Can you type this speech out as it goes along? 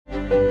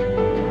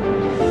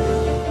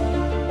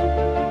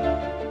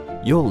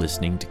You're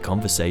listening to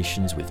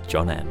Conversations with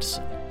John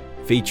Anderson,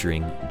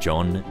 featuring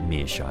John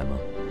Mearsheimer.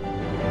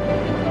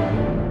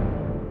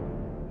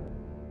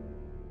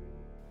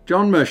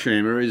 John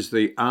Mearsheimer is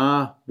the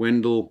R.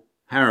 Wendell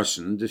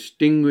Harrison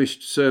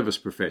Distinguished Service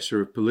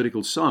Professor of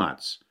Political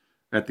Science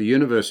at the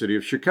University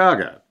of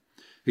Chicago.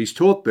 He's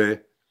taught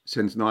there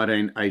since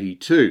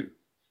 1982.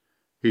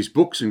 His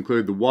books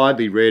include the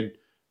widely read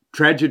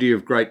Tragedy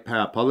of Great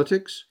Power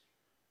Politics,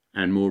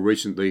 and more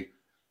recently,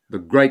 The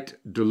Great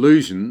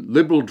Delusion,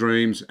 Liberal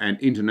Dreams and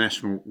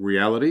International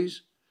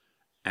Realities,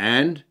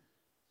 and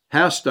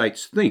How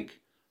States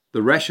Think,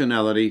 The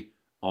Rationality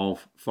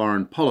of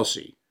Foreign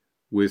Policy,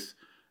 with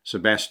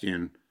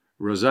Sebastian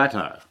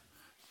Rosato.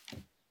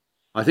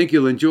 I think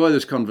you'll enjoy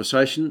this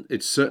conversation.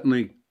 It's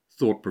certainly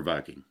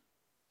thought-provoking.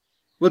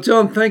 Well,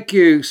 John, thank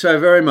you so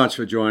very much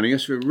for joining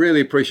us. We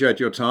really appreciate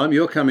your time.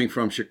 You're coming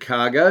from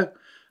Chicago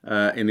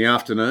in the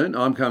afternoon.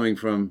 I'm coming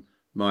from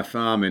my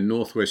farm in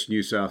northwest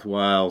New South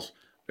Wales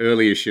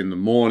early-ish in the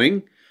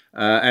morning.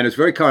 And it's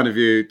very kind of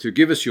you to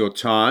give us your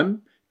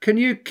time. Can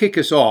you kick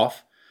us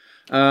off?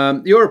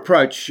 Your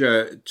approach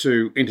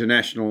to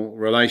international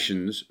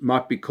relations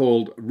might be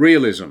called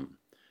realism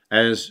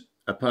as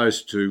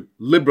opposed to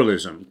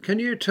liberalism. Can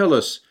you tell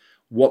us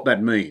what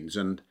that means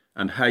and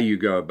how you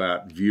go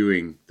about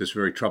viewing this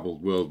very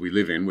troubled world we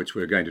live in, which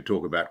we're going to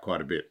talk about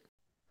quite a bit?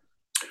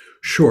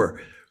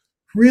 Sure.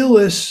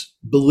 Realists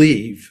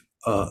believe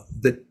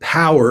that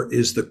power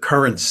is the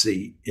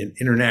currency in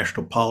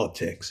international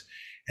politics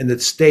and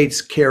that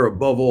states care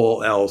above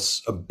all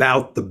else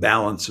about the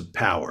balance of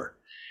power.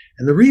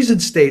 And the reason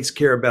states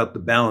care about the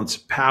balance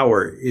of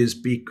power is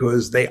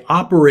because they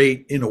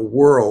operate in a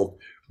world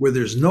where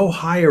there's no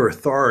higher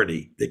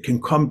authority that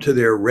can come to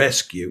their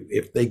rescue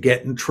if they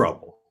get in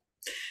trouble.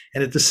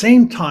 And at the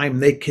same time,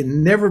 they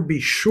can never be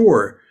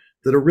sure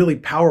that a really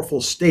powerful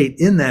state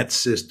in that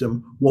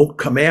system won't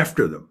come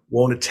after them,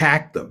 won't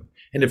attack them.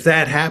 And if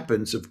that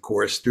happens, of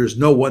course, there's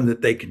no one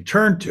that they can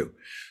turn to.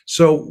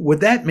 So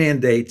what that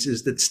mandates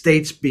is that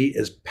states be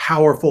as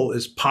powerful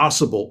as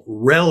possible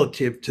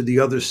relative to the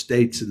other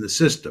states in the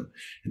system.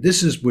 And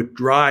this is what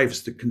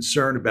drives the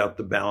concern about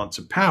the balance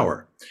of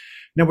power.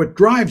 Now, what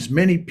drives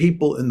many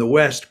people in the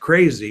West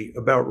crazy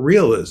about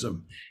realism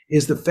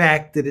is the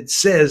fact that it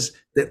says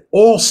that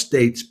all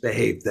states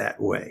behave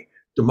that way.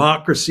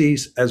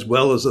 Democracies, as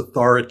well as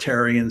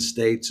authoritarian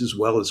states, as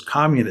well as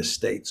communist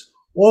states.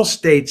 All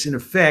states, in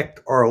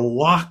effect, are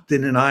locked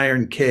in an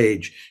iron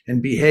cage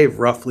and behave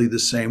roughly the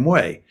same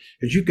way.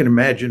 As you can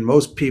imagine,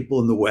 most people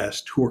in the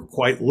West who are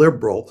quite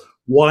liberal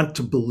want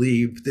to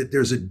believe that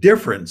there's a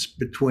difference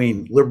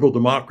between liberal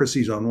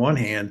democracies on one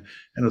hand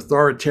and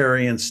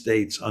authoritarian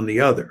states on the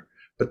other.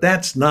 But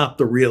that's not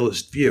the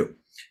realist view.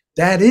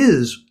 That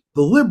is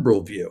the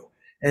liberal view.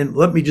 And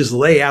let me just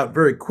lay out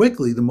very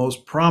quickly the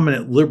most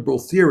prominent liberal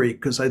theory,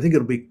 because I think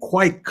it'll be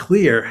quite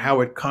clear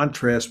how it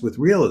contrasts with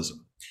realism.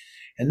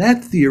 And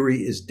that theory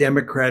is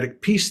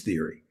democratic peace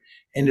theory.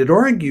 And it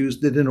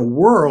argues that in a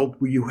world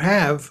where you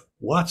have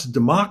lots of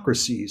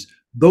democracies,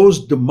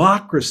 those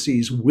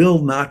democracies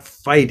will not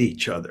fight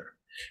each other.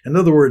 In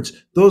other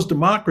words, those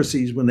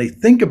democracies, when they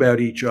think about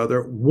each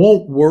other,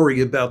 won't worry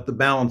about the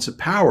balance of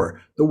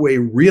power the way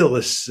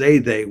realists say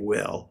they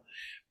will.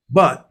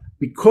 But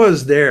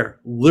because they're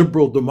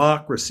liberal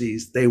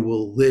democracies, they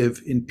will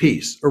live in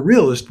peace. A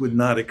realist would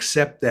not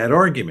accept that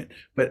argument.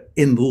 But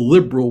in the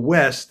liberal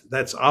West,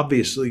 that's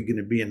obviously going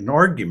to be an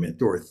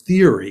argument or a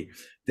theory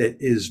that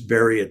is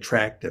very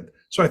attractive.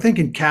 So I think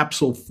in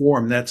capsule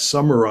form, that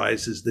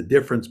summarizes the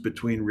difference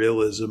between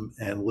realism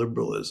and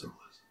liberalism.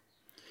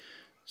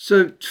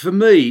 So for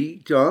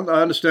me, John,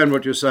 I understand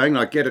what you're saying.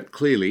 I get it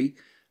clearly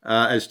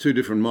as two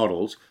different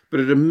models, but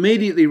it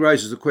immediately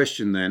raises the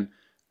question then,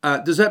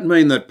 does that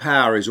mean that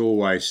power is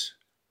always,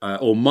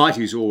 or might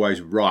is always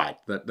right,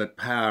 that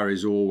power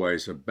is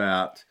always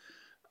about,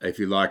 if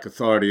you like,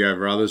 authority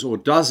over others, or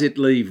does it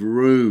leave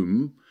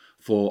room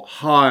for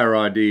higher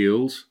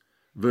ideals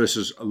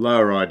versus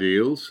lower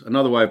ideals?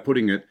 Another way of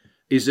putting it,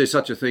 is there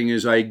such a thing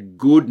as a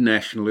good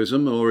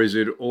nationalism, or is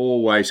it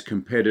always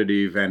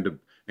competitive and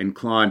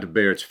inclined to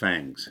bear its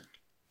fangs?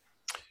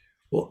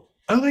 Well,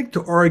 I like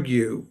to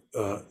argue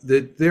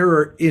that there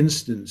are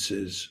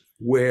instances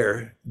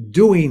where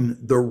doing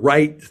the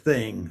right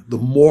thing, the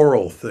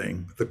moral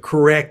thing, the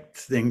correct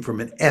thing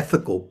from an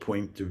ethical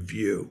point of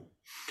view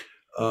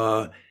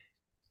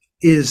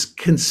is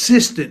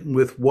consistent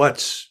with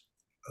what's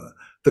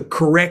the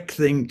correct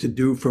thing to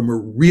do from a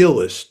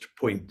realist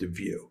point of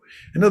view.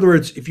 In other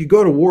words, if you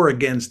go to war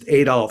against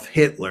Adolf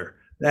Hitler,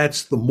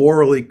 that's the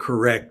morally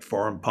correct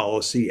foreign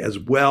policy as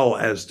well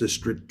as the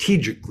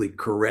strategically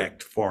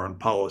correct foreign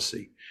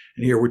policy.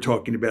 And here we're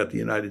talking about the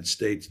United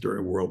States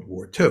during World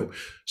War II.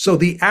 So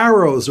the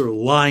arrows are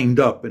lined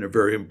up in a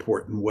very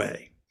important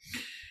way.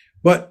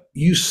 But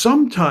you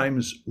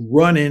sometimes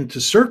run into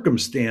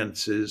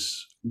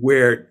circumstances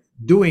where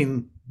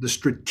doing the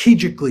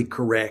strategically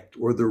correct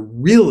or the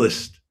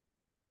realist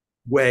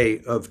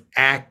way of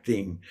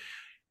acting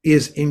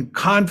is in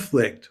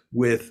conflict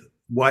with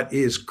what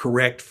is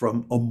correct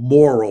from a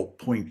moral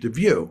point of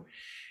view.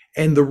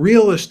 And the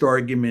realist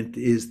argument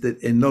is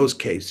that in those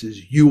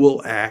cases, you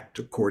will act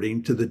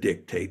according to the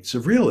dictates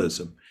of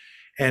realism.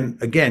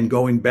 And again,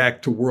 going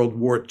back to World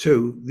War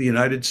II, the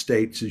United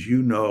States, as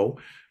you know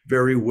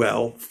very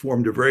well,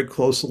 formed a very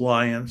close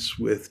alliance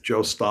with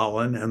Joe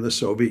Stalin and the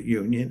Soviet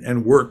Union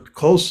and worked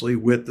closely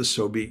with the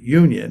Soviet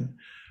Union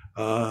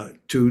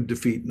to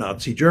defeat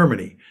Nazi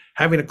Germany.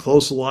 Having a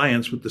close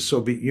alliance with the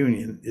Soviet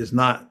Union is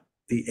not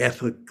the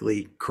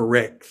ethically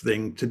correct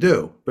thing to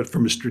do. But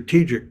from a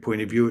strategic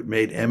point of view, it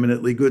made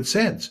eminently good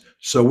sense.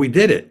 So we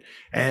did it.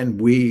 And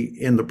we,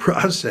 in the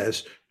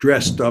process,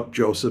 dressed up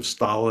Joseph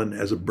Stalin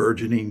as a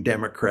burgeoning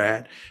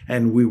Democrat.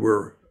 And we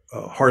were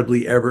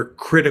hardly ever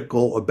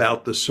critical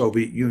about the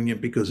Soviet Union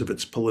because of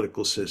its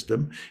political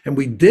system. And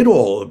we did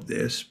all of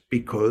this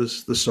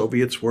because the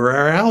Soviets were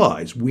our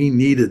allies. We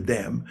needed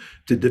them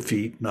to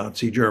defeat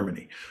Nazi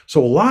Germany.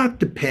 So a lot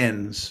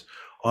depends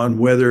on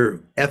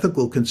whether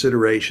ethical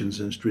considerations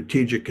and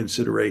strategic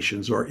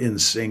considerations are in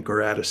sync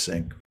or out of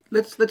sync.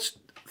 Let's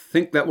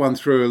think that one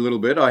through a little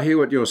bit. I hear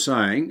what you're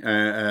saying,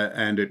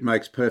 and it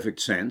makes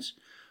perfect sense.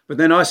 But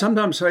then I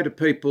sometimes say to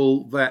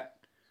people that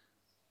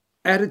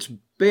at its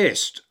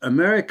best,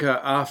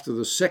 America after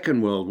the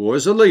Second World War,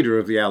 as a leader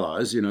of the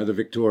Allies, you know, the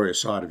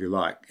victorious side, if you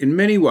like, in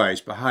many ways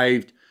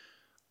behaved,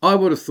 I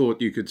would have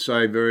thought you could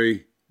say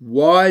very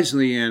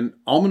wisely and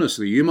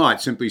ominously, you might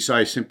simply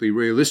say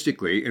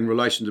realistically, in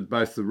relation to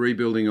both the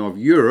rebuilding of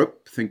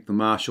Europe, think the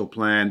Marshall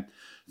Plan,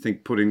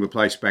 think putting the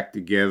place back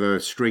together,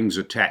 strings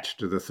attached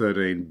to the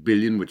 13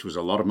 billion, which was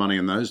a lot of money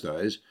in those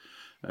days.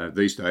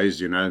 These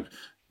days, you know,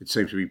 it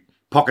seems to be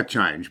pocket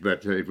change,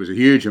 but it was a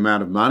huge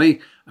amount of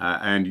money,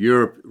 and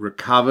Europe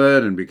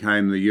recovered and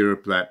became the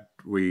Europe that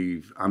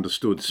we've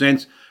understood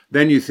since.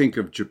 Then you think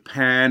of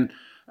Japan,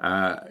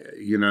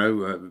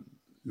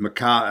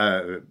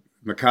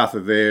 MacArthur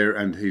there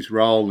and his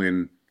role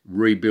in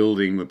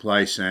rebuilding the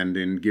place and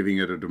in giving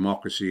it a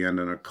democracy and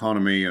an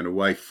economy and a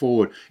way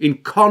forward, in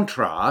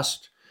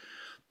contrast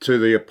to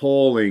the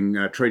appalling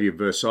Treaty of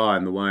Versailles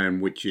and the way in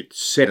which it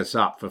set us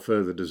up for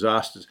further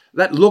disasters.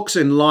 That looks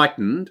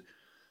enlightened.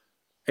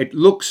 It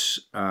looks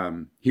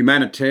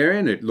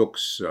humanitarian. It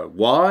looks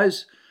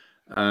wise.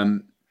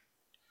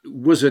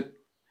 Was it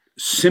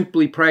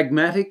simply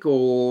pragmatic,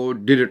 or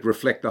did it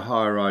reflect the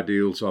higher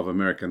ideals of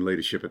American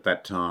leadership at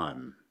that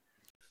time?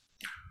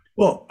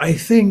 Well, I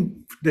think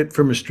that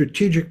from a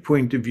strategic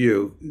point of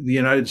view, the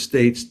United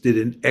States did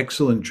an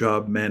excellent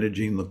job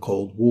managing the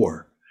Cold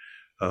War.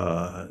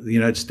 The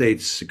United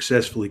States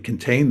successfully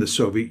contained the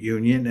Soviet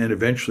Union, and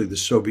eventually the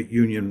Soviet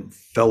Union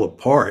fell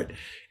apart.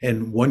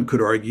 And one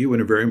could argue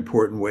in a very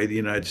important way, the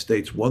United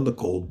States won the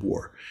Cold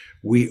War.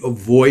 We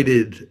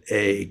avoided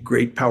a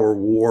great power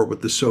war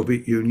with the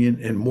Soviet Union,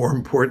 and more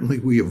importantly,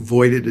 we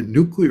avoided a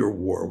nuclear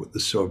war with the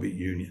Soviet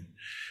Union.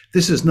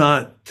 This is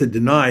not to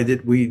deny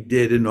that we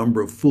did a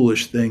number of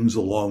foolish things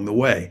along the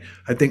way.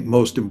 I think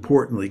most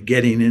importantly,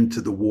 getting into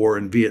the war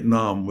in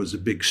Vietnam was a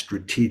big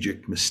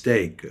strategic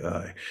mistake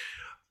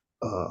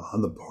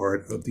on the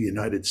part of the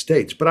United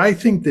States. But I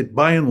think that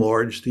by and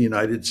large, the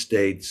United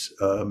States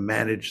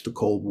managed the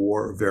Cold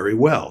War very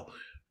well.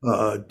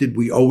 Did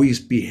we always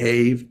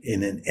behave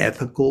in an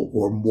ethical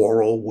or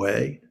moral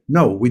way?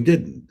 No, we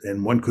didn't.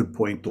 And one could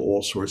point to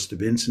all sorts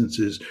of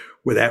instances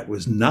where that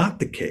was not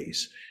the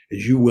case.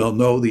 As you well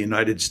know, the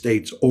United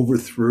States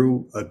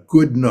overthrew a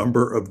good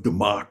number of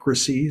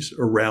democracies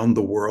around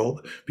the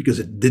world because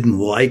it didn't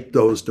like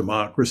those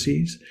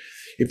democracies.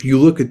 If you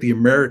look at the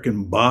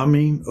American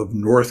bombing of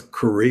North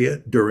Korea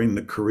during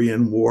the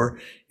Korean War,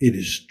 it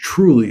is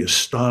truly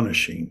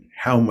astonishing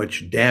how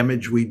much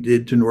damage we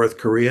did to North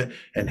Korea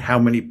and how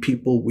many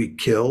people we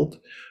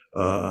killed.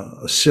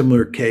 A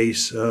similar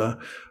case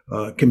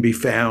can be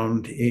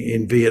found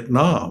in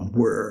Vietnam,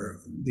 where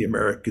the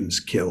Americans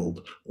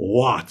killed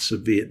lots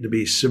of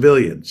Vietnamese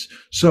civilians.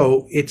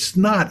 So it's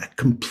not a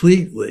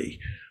completely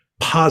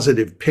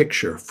positive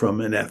picture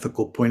from an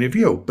ethical point of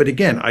view. But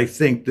again, I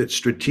think that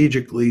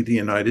strategically, the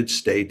United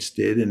States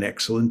did an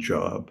excellent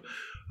job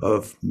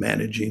of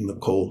managing the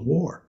Cold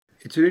War.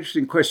 It's an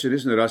interesting question,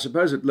 isn't it? I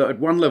suppose at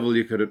one level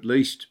you could at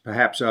least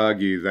perhaps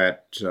argue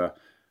that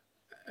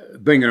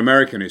being an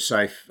American is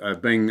safe.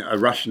 Being a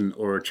Russian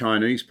or a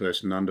Chinese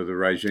person under the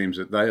regimes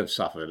that they have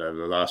suffered over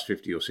the last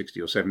 50 or 60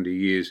 or 70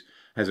 years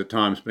has at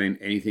times been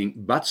anything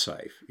but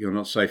safe. You're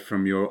not safe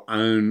from your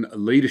own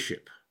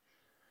leadership.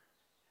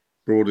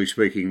 Broadly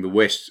speaking, the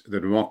West,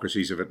 the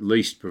democracies have at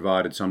least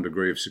provided some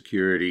degree of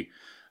security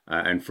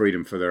and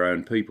freedom for their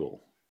own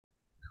people.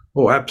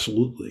 Oh,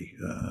 absolutely.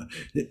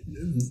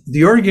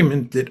 The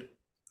argument that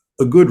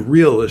a good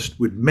realist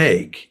would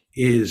make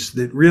is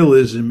that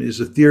realism is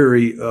a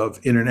theory of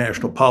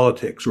international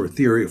politics or a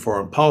theory of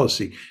foreign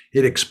policy.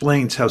 It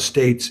explains how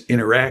states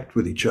interact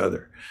with each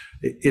other.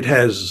 It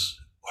has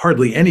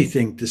hardly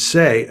anything to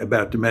say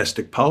about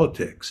domestic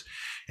politics.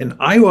 And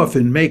I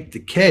often make the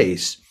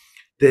case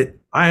that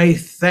I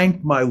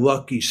thank my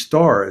lucky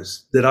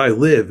stars that I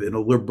live in a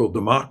liberal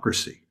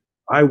democracy.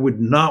 I would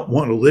not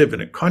want to live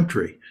in a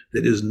country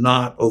that is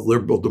not a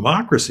liberal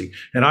democracy.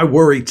 And I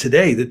worry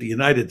today that the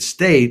United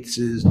States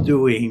is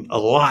doing a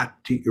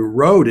lot to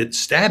erode its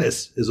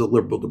status as a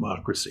liberal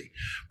democracy.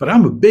 But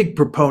I'm a big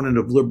proponent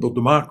of liberal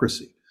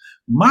democracy.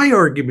 My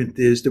argument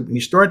is that when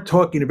you start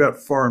talking about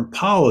foreign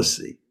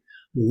policy,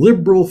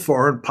 liberal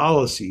foreign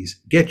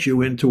policies get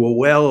you into a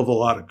well of a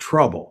lot of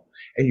trouble,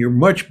 and you're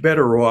much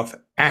better off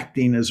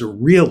acting as a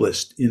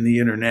realist in the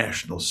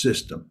international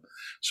system.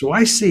 So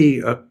I see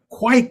a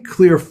quite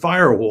clear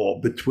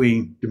firewall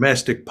between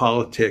domestic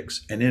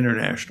politics and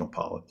international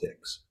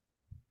politics.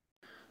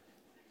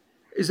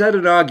 Is that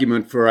an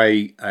argument for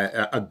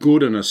a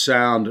good and a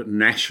sound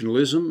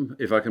nationalism,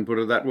 if I can put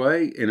it that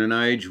way, in an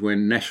age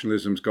when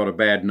nationalism's got a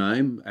bad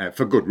name,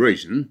 for good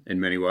reason in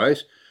many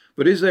ways?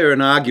 But is there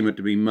an argument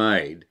to be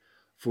made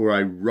for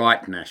a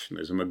right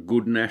nationalism, a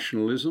good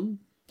nationalism?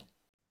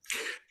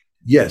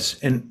 Yes,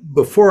 and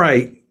before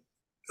I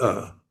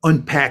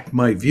unpack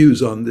my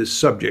views on this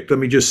subject, let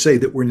me just say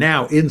that we're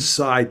now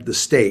inside the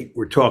state.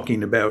 We're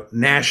talking about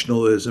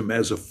nationalism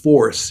as a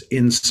force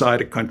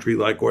inside a country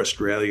like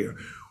Australia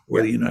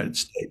or the United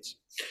States.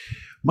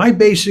 My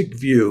basic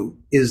view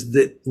is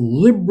that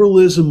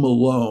liberalism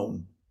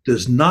alone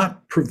does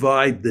not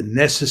provide the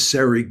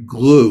necessary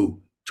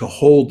glue to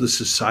hold the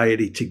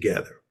society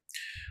together.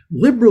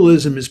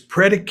 Liberalism is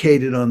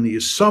predicated on the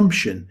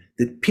assumption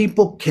that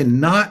people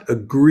cannot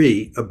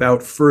agree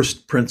about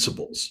first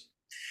principles.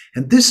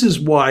 And this is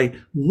why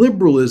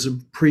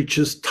liberalism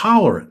preaches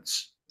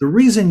tolerance. The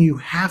reason you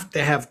have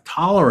to have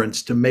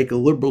tolerance to make a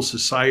liberal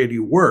society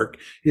work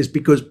is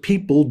because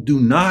people do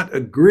not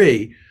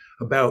agree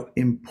about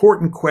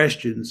important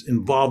questions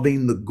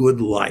involving the good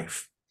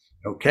life.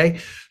 Okay?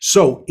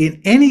 So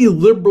in any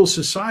liberal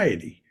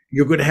society,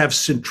 you're going to have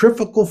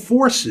centrifugal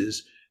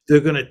forces that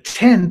are going to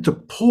tend to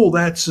pull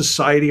that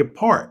society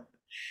apart.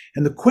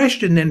 And the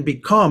question then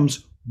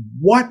becomes,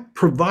 what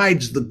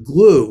provides the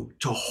glue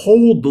to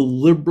hold the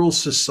liberal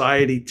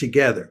society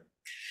together?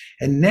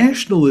 And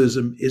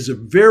nationalism is a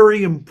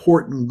very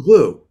important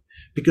glue,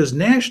 because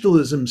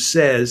nationalism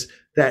says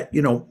that,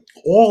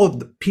 all of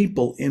the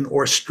people in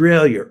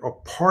Australia are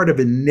part of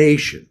a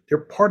nation. They're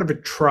part of a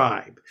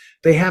tribe.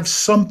 They have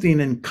something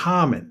in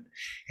common.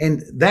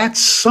 And that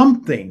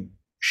something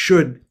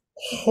should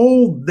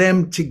hold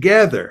them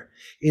together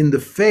in the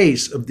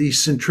face of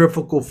these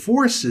centrifugal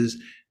forces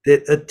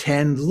that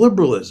attend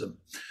liberalism.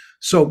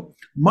 So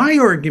my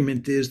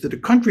argument is that a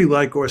country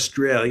like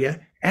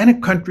Australia and a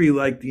country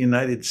like the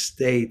United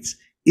States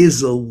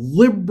is a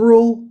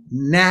liberal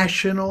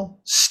national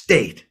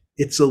state.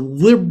 It's a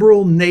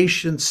liberal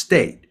nation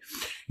state.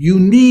 You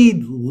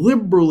need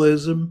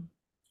liberalism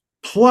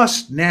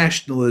plus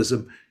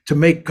nationalism to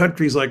make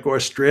countries like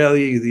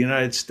Australia, the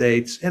United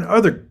States, and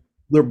other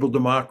liberal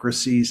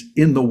democracies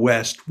in the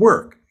West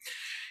work.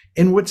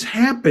 And what's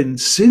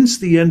happened since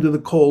the end of the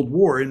Cold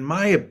War, in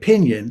my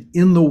opinion,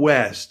 in the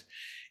West,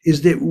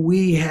 is that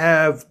we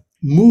have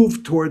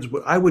moved towards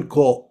what I would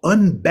call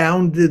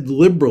unbounded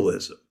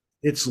liberalism.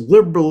 It's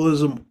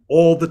liberalism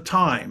all the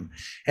time.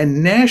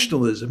 And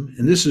nationalism,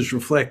 and this is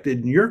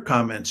reflected in your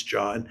comments,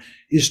 John,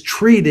 is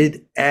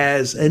treated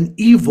as an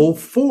evil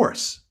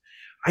force.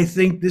 I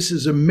think this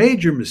is a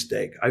major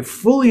mistake. I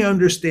fully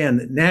understand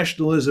that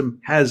nationalism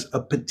has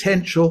a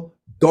potential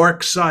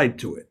dark side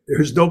to it.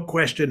 There's no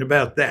question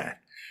about that.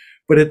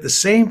 But at the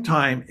same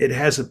time, it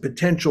has a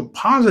potential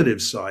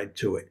positive side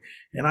to it.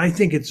 And I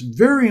think it's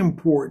very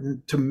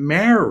important to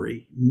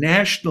marry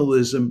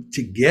nationalism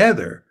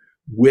together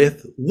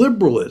with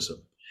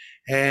liberalism,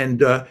 and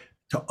to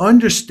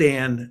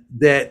understand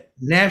that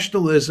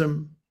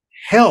nationalism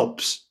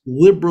helps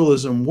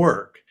liberalism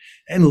work.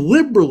 And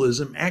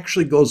liberalism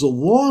actually goes a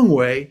long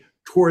way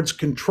towards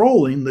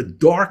controlling the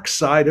dark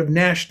side of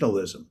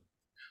nationalism.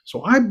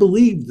 So I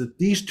believe that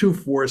these two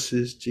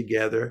forces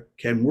together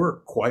can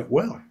work quite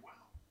well.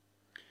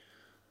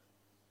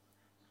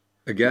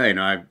 Again,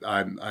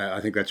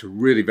 I think that's a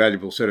really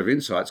valuable set of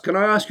insights. Can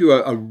I ask you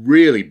a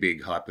really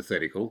big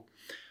hypothetical?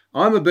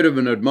 I'm a bit of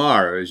an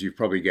admirer, as you've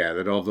probably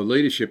gathered, of the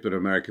leadership that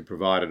America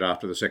provided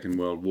after the Second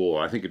World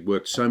War. I think it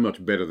worked so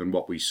much better than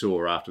what we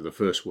saw after the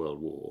First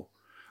World War,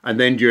 and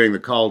then during the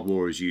Cold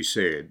War, as you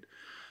said.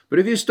 But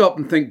if you stop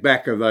and think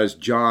back of those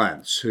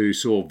giants who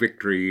saw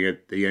victory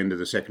at the end of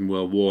the Second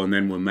World War and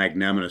then were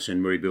magnanimous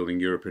in rebuilding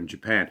Europe and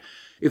Japan,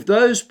 if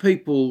those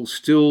people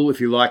still,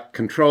 if you like,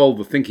 control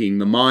the thinking,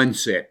 the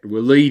mindset,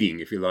 were leading,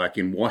 if you like,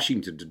 in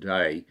Washington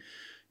today,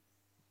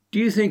 do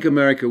you think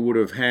America would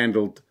have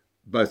handled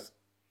both,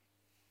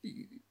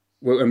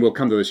 well, and we'll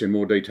come to this in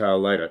more detail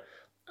later,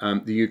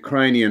 the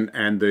Ukrainian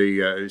and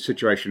the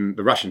situation,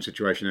 the Russian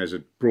situation, as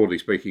it broadly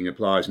speaking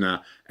applies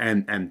now,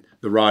 and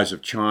the rise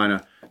of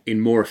China in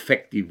more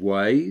effective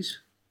ways?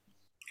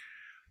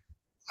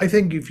 I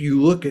think if you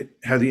look at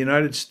how the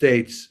United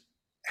States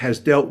has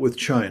dealt with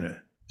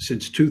China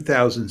since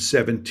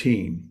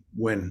 2017,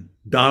 when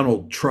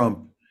Donald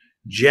Trump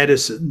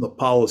jettisoned the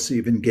policy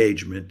of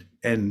engagement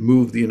and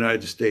moved the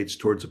United States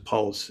towards a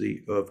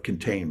policy of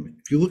containment.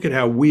 If you look at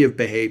how we have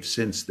behaved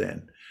since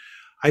then,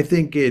 I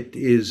think it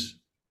is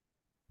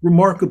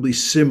remarkably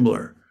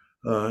similar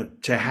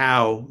to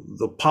how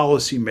the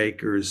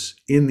policymakers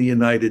in the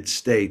United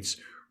States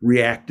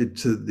reacted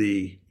to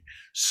the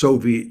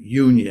Soviet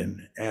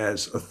Union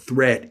as a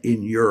threat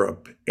in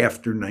Europe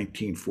after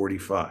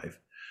 1945.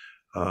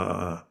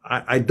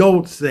 I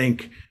don't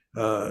think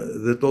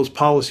that those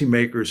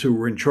policymakers who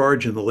were in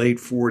charge in the late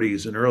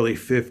 40s and early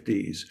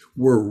 50s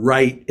were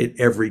right at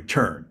every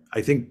turn.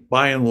 I think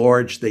by and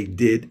large, they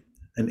did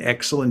an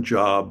excellent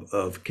job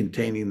of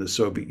containing the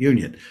Soviet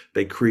Union.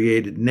 They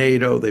created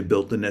NATO, they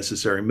built the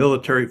necessary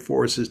military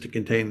forces to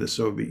contain the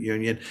Soviet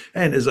Union.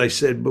 And as I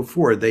said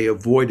before, they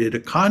avoided a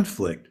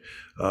conflict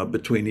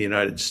between the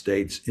United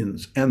States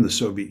and the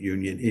Soviet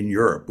Union in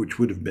Europe, which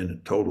would have been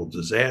a total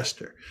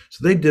disaster.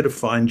 So they did a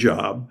fine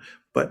job,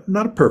 but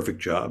not a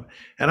perfect job.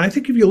 And I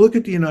think if you look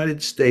at the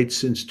United States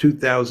since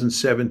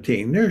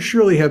 2017, there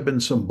surely have been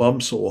some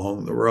bumps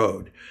along the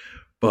road.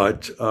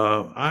 But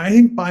I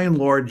think by and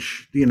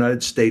large, the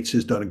United States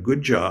has done a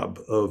good job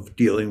of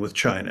dealing with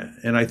China.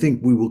 And I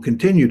think we will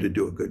continue to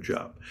do a good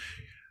job.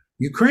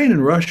 Ukraine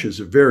and Russia is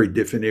a very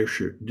different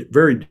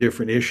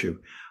issue.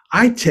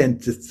 I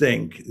tend to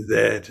think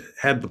that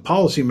had the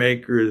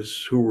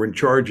policymakers who were in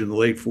charge in the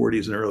late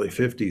 40s and early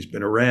 50s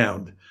been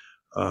around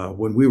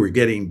when we were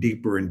getting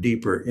deeper and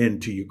deeper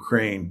into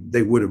Ukraine,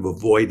 they would have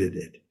avoided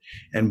it.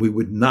 And we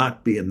would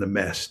not be in the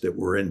mess that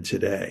we're in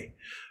today.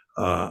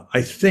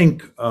 I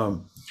think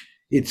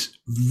it's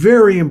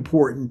very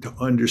important to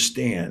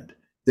understand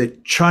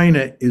that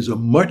China is a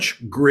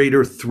much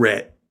greater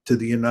threat to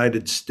the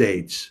United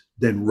States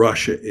than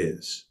Russia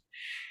is.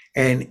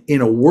 And in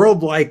a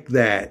world like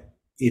that,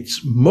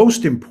 it's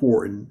most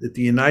important that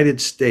the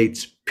United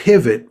States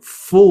pivot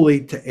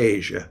fully to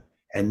Asia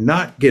and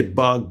not get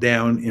bogged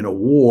down in a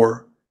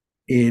war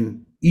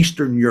in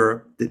Eastern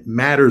Europe that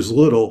matters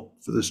little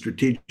for the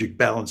strategic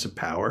balance of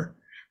power.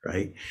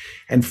 Right.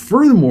 And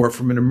furthermore,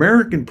 from an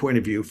American point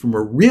of view, from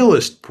a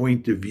realist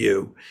point of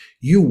view,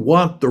 you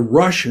want the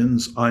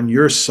Russians on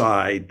your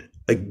side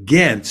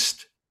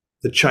against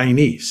the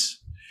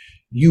Chinese.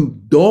 You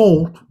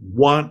don't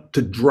want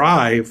to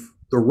drive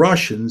the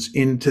Russians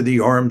into the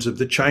arms of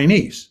the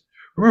Chinese.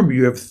 Remember,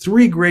 you have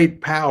three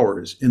great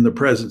powers in the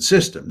present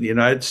system, the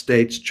United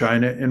States,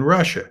 China, and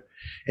Russia.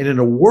 And in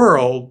a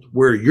world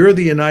where you're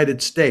the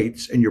United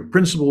States and your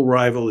principal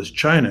rival is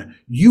China,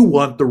 you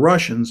want the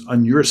Russians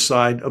on your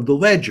side of the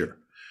ledger.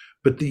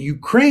 But the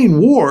Ukraine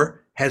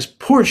war has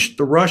pushed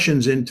the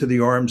Russians into the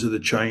arms of the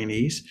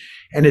Chinese,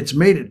 and it's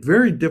made it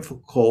very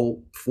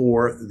difficult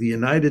for the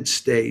United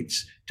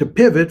States to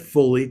pivot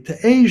fully to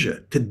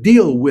Asia, to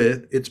deal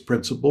with its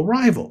principal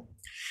rival.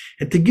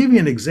 And to give you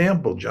an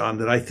example, John,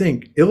 that I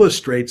think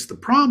illustrates the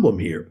problem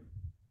here,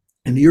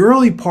 in the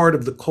early part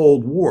of the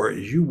Cold War,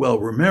 as you well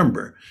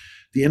remember,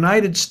 the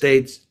United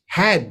States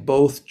had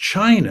both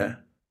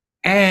China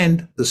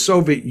and the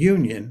Soviet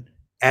Union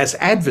as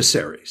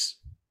adversaries.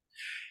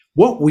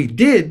 What we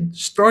did,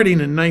 starting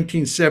in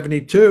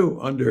 1972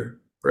 under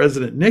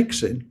President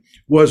Nixon,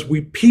 was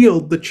we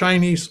peeled the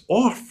Chinese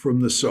off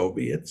from the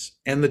Soviets,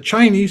 and the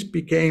Chinese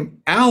became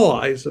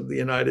allies of the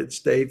United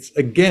States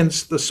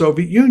against the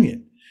Soviet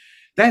Union.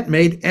 That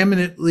made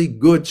eminently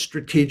good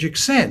strategic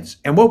sense.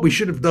 And what we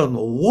should have done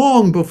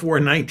long before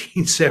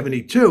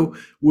 1972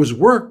 was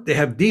work to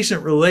have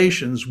decent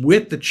relations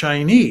with the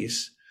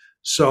Chinese,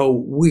 so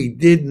we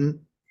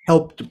didn't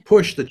help to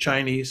push the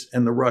Chinese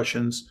and the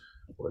Russians,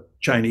 or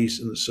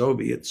Chinese and the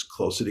Soviets,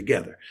 closer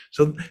together.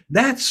 So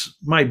that's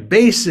my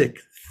basic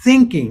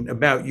thinking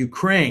about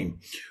Ukraine,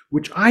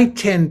 which I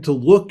tend to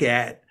look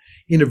at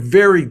in a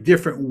very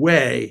different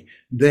way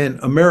than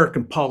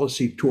American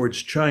policy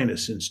towards China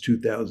since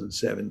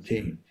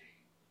 2017.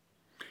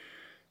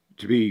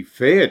 To be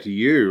fair to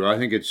you, I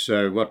think it's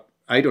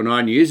 8 or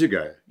 9 years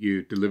ago,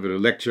 you delivered a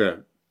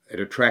lecture. It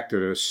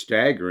attracted a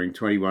staggering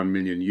 21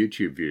 million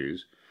YouTube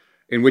views,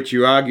 in which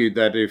you argued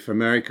that if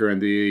America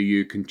and the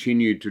EU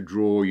continued to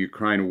draw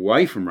Ukraine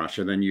away from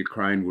Russia, then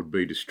Ukraine would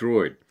be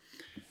destroyed.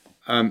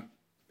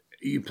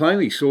 You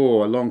plainly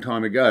saw a long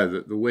time ago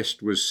that the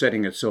West was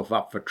setting itself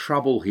up for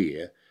trouble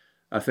here.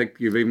 I think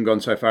you've even gone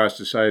so far as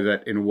to say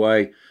that, in a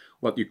way,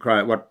 what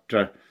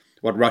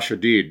Russia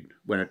did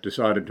when it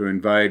decided to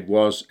invade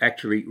was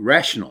actually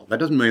rational. That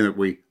doesn't mean that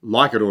we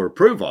like it or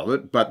approve of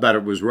it, but that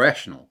it was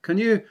rational. Can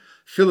you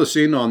fill us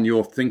in on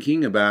your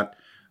thinking about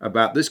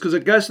this? Because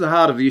it goes to the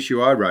heart of the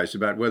issue I raised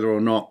about whether or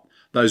not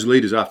those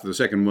leaders after the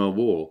Second World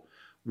War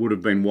would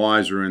have been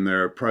wiser in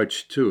their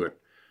approach to it.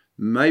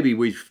 Maybe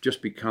we've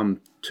just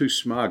become too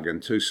smug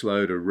and too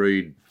slow to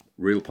read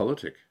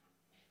realpolitik.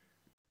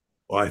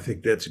 Well, I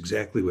think that's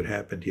exactly what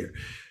happened here.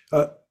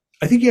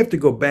 I think you have to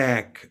go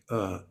back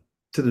to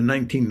the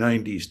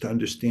 1990s to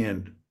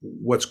understand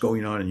what's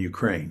going on in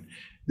Ukraine.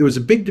 There was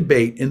a big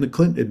debate in the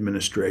Clinton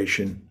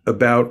administration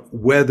about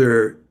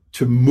whether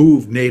to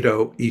move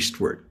NATO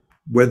eastward,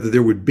 whether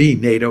there would be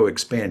NATO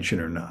expansion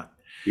or not.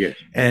 Yes.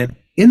 And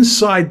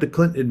inside the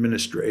Clinton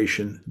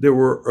administration, there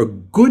were a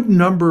good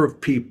number of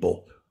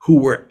people who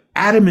were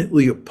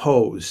adamantly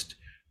opposed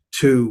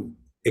to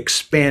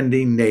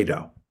expanding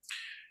NATO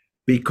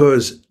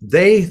because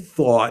they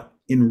thought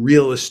in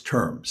realist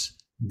terms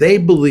they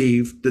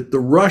believed that the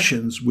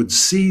Russians would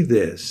see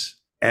this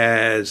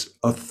as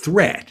a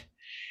threat.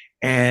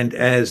 And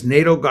as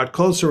NATO got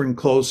closer and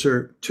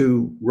closer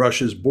to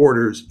Russia's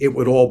borders, it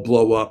would all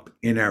blow up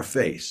in our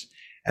face.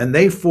 And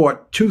they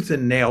fought tooth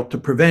and nail to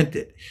prevent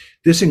it.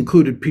 This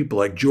included people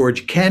like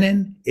George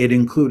Kennan. It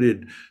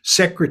included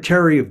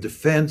Secretary of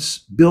Defense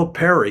Bill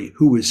Perry,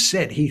 who has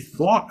said he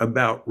thought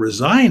about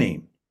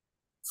resigning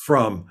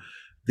from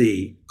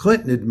the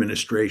Clinton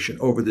administration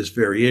over this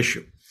very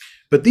issue.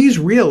 But these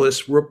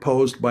realists were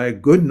opposed by a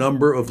good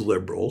number of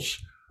liberals,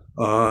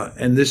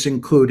 and this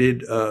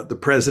included the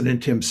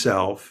president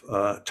himself,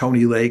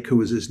 Tony Lake, who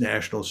was his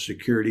national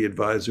security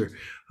advisor,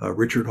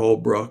 Richard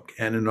Holbrooke,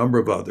 and a number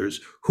of others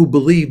who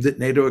believed that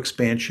NATO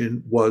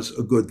expansion was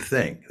a good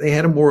thing. They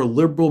had a more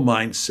liberal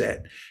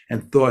mindset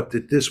and thought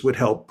that this would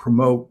help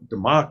promote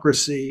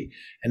democracy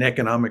and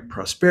economic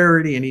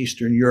prosperity in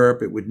Eastern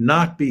Europe. It would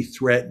not be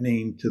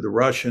threatening to the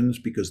Russians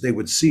because they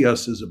would see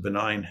us as a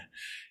benign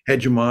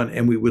hegemon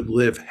and we would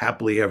live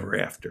happily ever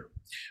after.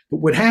 But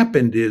what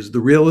happened is the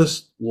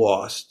realists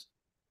lost,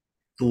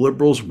 the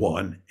liberals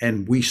won,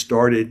 and we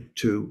started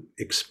to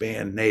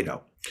expand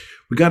NATO.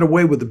 We got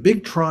away with a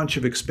big tranche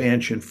of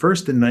expansion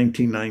first in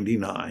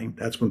 1999.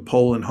 That's when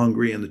Poland,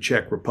 Hungary, and the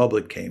Czech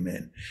Republic came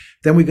in.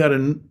 Then we got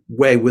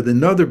away with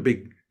another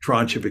big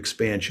tranche of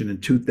expansion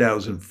in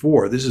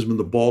 2004. This is when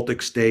the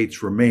Baltic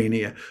states,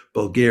 Romania,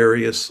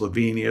 Bulgaria,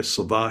 Slovenia,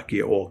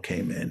 Slovakia all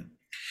came in.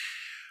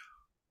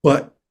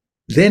 But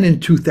then in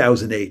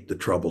 2008, the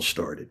trouble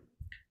started.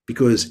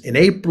 Because in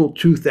April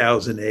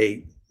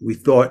 2008, we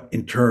thought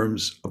in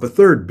terms of a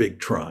third big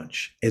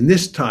tranche. And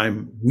this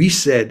time we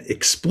said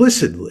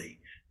explicitly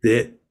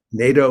that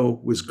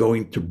NATO was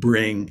going to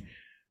bring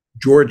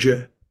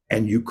Georgia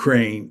and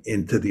Ukraine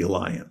into the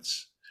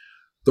alliance.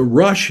 The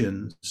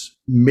Russians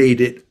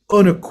made it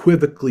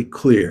unequivocally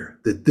clear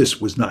that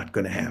this was not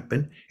going to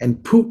happen.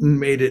 And Putin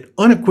made it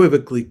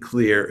unequivocally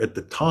clear at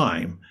the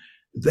time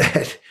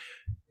that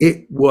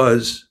it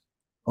was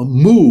a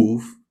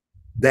move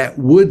that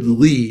would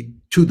lead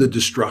to the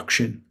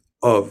destruction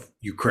of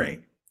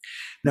Ukraine.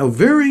 Now,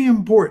 very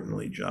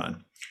importantly,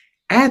 John,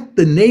 at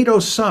the NATO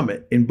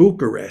summit in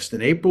Bucharest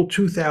in April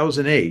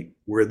 2008,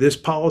 where this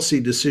policy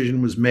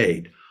decision was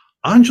made,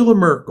 Angela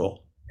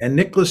Merkel and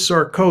Nicolas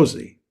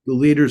Sarkozy, the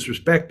leaders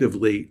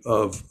respectively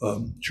of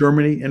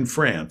Germany and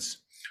France,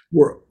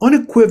 were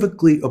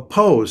unequivocally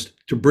opposed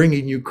to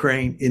bringing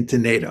Ukraine into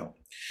NATO.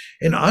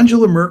 And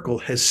Angela Merkel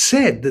has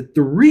said that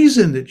the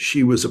reason that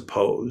she was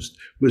opposed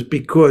was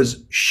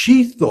because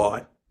she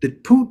thought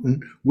that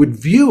Putin would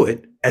view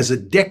it as a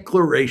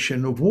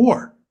declaration of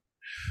war.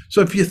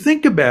 So if you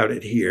think about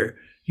it here,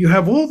 you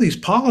have all these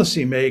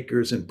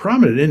policymakers and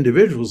prominent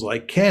individuals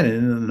like Kennan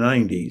in the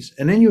 90s,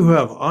 and then you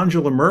have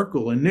Angela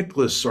Merkel and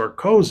Nicolas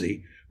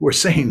Sarkozy who are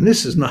saying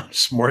this is not a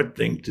smart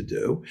thing to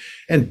do.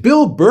 And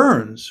Bill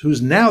Burns, who's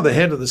now the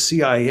head of the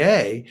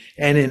CIA,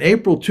 and in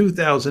April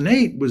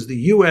 2008 was the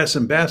US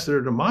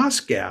ambassador to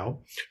Moscow,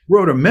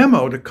 wrote a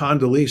memo to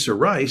Condoleezza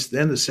Rice,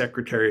 then the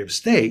Secretary of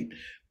State,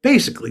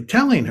 basically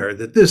telling her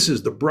that this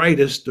is the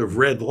brightest of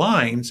red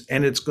lines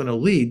and it's going to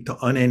lead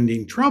to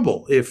unending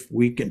trouble if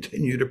we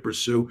continue to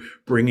pursue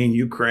bringing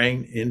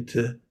Ukraine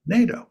into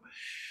NATO.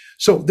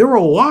 So there were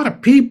a lot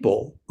of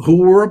people who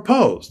were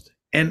opposed.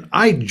 And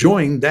I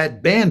joined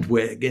that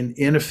bandwagon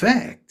in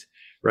effect,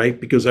 right?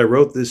 Because I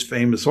wrote this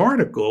famous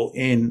article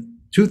in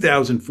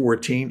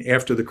 2014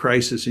 after the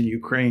crisis in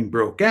Ukraine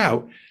broke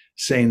out,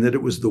 saying that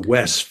it was the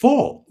West's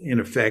fault, in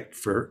effect,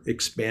 for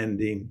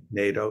expanding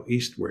NATO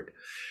eastward.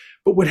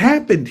 But what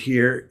happened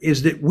here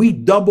is that we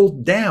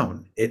doubled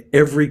down at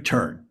every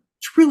turn.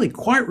 It's really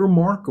quite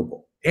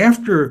remarkable.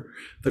 After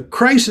the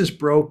crisis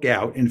broke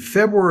out in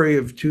February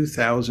of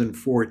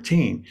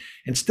 2014,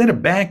 instead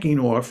of backing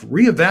off,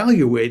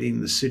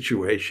 reevaluating the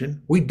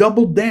situation, we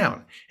doubled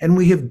down. And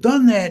we have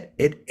done that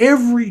at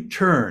every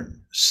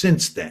turn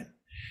since then.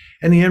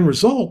 And the end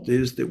result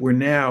is that we're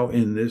now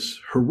in this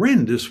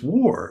horrendous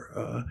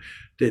war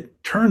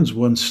that turns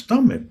one's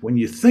stomach when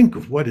you think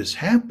of what is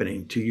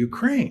happening to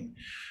Ukraine.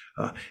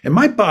 And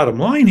my bottom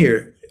line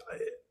here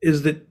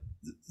is that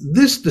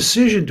this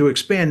decision to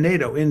expand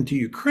NATO into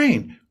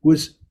Ukraine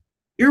was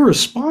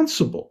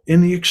irresponsible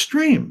in the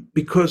extreme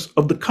because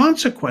of the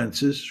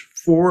consequences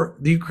for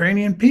the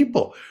Ukrainian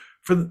people,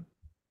 for the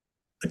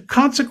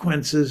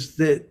consequences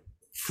that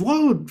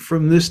flowed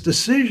from this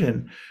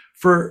decision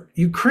for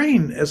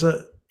Ukraine as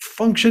a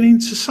functioning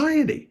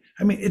society.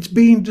 I mean, it's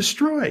being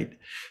destroyed.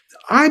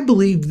 I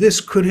believe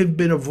this could have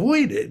been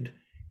avoided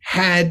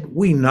had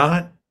we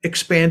not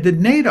expanded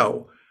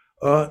NATO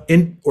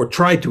or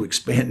tried to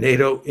expand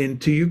NATO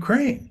into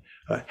Ukraine.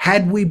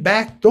 Had we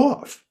backed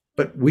off,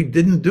 but we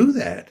didn't do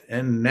that,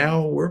 and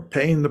now we're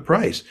paying the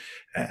price.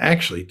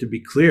 Actually, to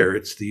be clear,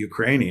 it's the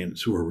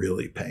Ukrainians who are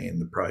really paying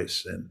the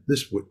price, and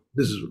this is what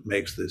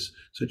makes this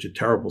such a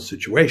terrible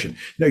situation.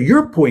 Now,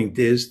 your point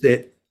is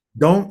that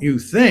don't you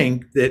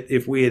think that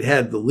if we had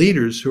had the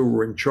leaders who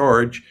were in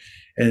charge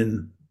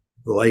in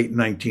the late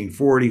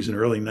 1940s and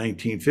early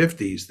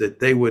 1950s, that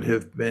they would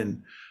have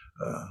been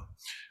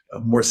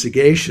more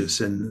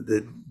sagacious and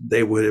that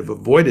they would have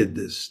avoided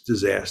this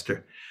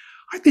disaster.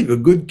 I think a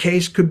good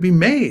case could be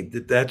made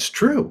that that's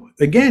true.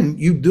 Again,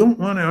 you don't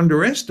want to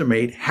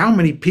underestimate how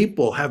many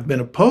people have been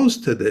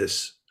opposed to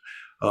this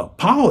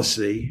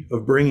policy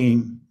of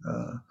bringing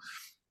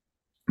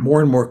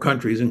more and more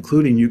countries,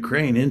 including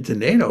Ukraine, into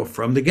NATO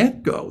from the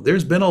get-go.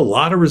 There's been a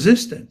lot of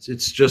resistance.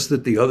 It's just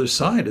that the other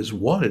side has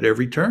won at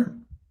every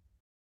turn.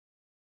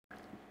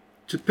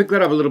 To pick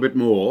that up a little bit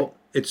more,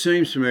 it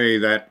seems to me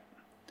that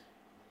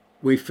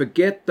we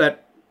forget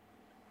that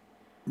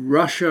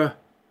Russia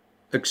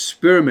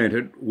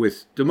experimented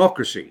with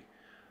democracy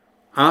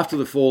after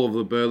the fall of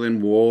the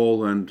Berlin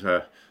Wall and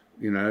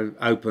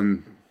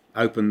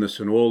openness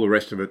and all the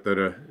rest of it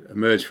that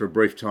emerged for a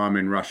brief time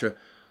in Russia.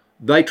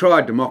 They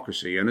tried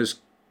democracy, and as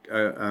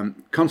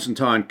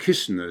Konstantin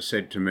Kistner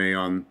said to me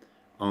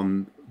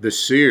on this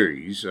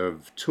series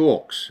of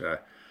talks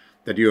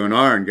that you and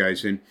I are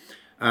engaged in,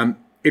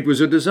 it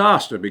was a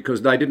disaster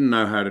because they didn't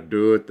know how to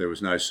do it. There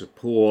was no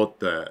support.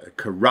 The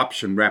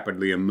corruption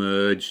rapidly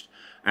emerged,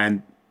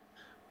 and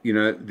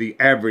the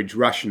average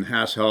Russian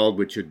household,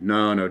 which had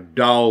known a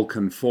dull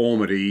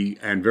conformity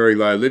and very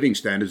low living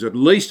standards, at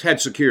least had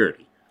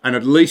security and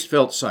at least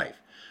felt safe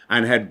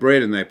and had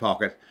bread in their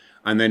pocket.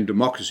 And then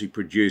democracy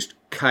produced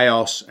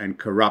chaos and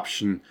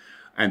corruption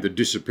and the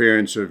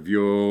disappearance of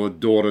your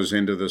daughters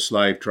into the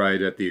slave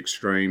trade at the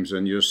extremes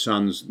and your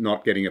sons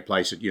not getting a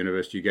place at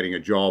university, getting a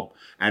job,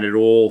 and it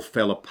all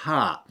fell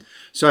apart.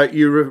 So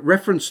you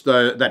referenced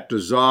that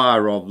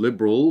desire of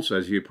liberals,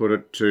 as you put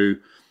it,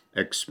 to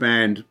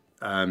expand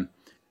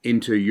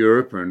into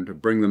Europe and to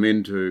bring them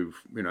into,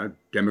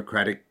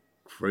 democratic,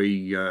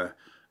 free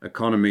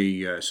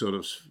economy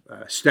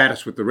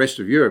status with the rest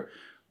of Europe.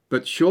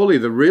 But surely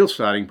the real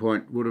starting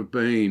point would have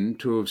been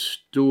to have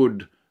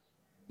stood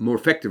more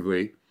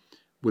effectively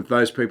with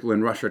those people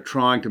in Russia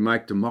trying to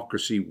make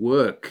democracy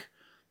work.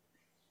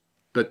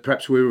 But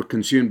perhaps we were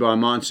consumed by a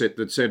mindset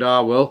that said,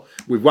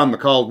 we've won the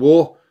Cold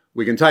War,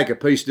 we can take a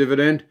peace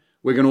dividend,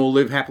 we can all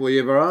live happily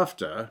ever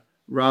after,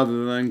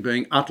 rather than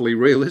being utterly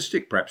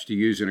realistic, perhaps to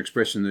use an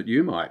expression that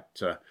you might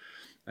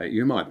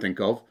think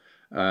of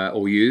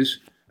or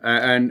use,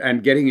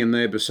 and getting in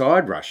there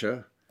beside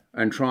Russia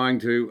and trying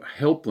to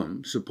help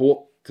them,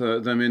 support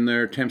them in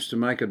their attempts to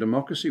make a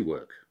democracy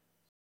work.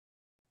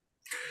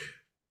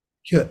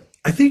 Yeah,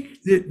 I think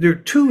there are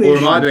two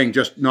issues. Or am I being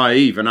just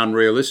naive and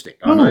unrealistic?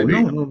 No,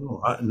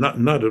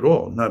 not at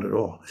all, not at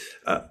all.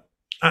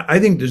 I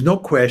think there's no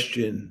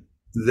question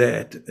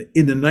that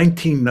in the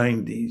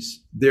 1990s,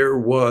 there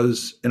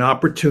was an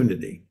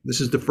opportunity.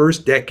 This is the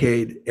first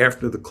decade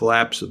after the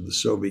collapse of the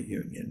Soviet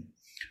Union,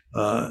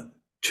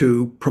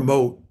 to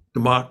promote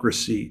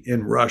democracy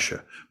in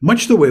Russia,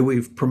 much the way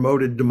we've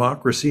promoted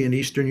democracy in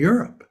Eastern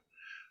Europe.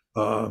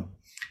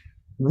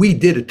 We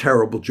did a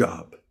terrible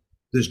job.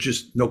 There's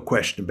just no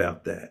question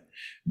about that.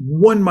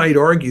 One might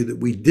argue that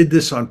we did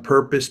this on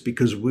purpose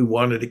because we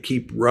wanted to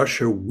keep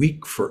Russia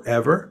weak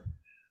forever.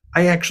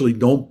 I actually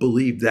don't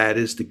believe that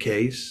is the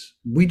case.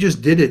 We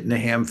just did it in a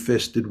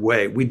ham-fisted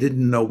way. We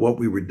didn't know what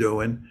we were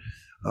doing.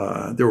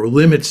 There were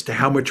limits to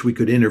how much we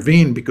could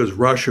intervene because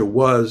Russia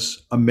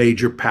was a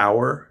major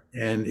power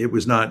and it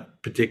was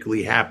not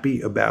particularly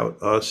happy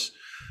about us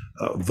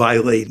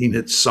violating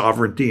its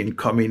sovereignty and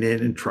coming in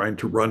and trying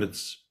to run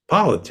its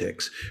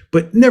politics.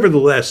 But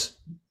nevertheless,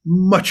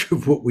 much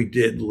of what we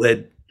did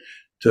led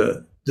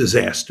to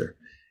disaster.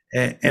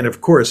 And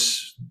of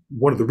course,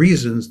 one of the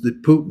reasons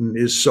that Putin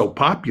is so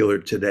popular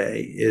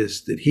today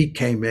is that he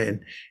came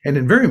in and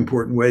in very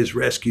important ways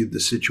rescued the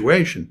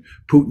situation.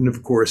 Putin,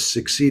 of course,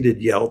 succeeded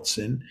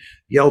Yeltsin.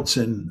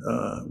 Yeltsin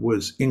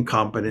was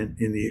incompetent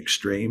in the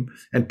extreme,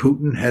 and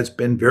Putin has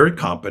been very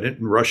competent,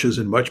 and Russia's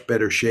in much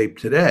better shape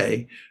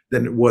today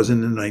than it was in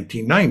the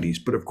 1990s.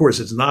 But of course,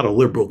 it's not a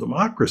liberal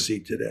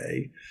democracy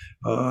today,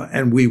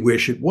 and we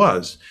wish it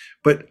was.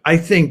 But I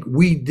think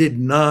we did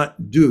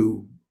not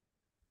do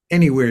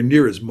anywhere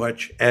near as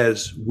much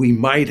as we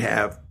might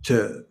have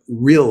to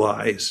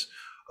realize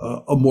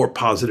a more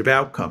positive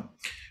outcome.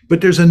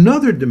 But there's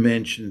another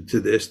dimension to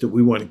this that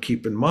we want to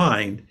keep in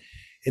mind,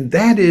 and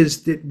that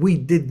is that we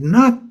did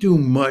not do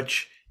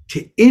much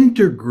to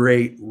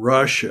integrate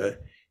Russia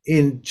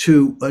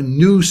into a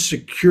new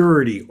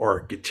security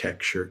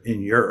architecture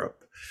in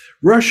Europe.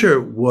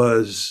 Russia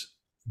was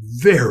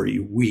very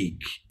weak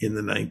in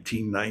the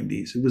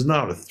 1990s. It was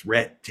not a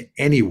threat to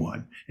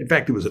anyone. In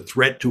fact, it was a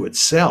threat to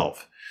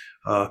itself.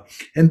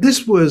 And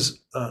this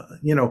was,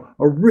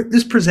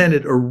 this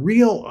presented a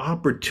real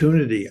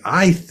opportunity,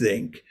 I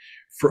think,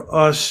 for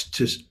us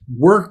to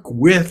work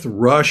with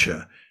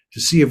Russia to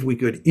see if we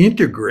could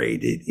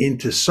integrate it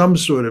into some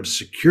sort of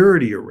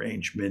security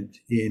arrangement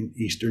in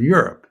Eastern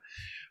Europe.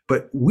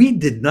 But we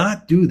did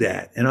not do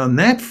that. And on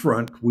that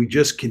front, we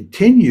just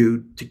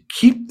continued to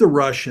keep the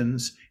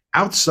Russians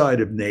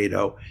outside of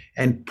NATO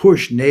and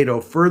push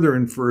NATO further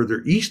and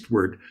further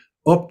eastward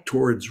up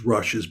towards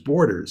Russia's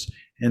borders.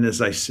 And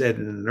as I said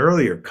in an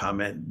earlier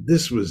comment,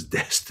 this was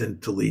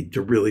destined to lead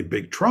to really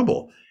big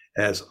trouble,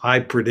 as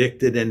I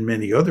predicted and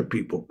many other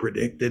people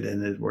predicted,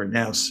 and as we're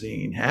now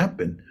seeing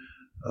happen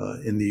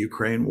in the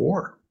Ukraine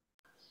war.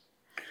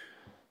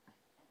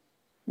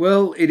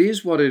 Well, it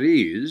is what it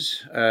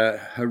is.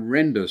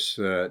 Horrendous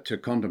to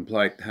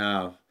contemplate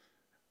how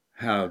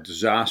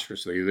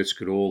disastrously this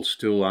could all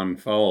still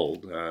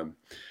unfold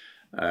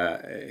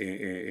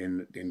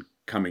in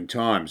coming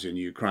times in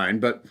Ukraine.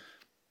 But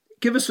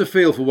give us a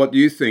feel for what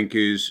you think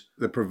is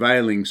the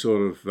prevailing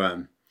sort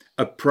of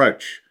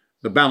approach,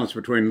 the balance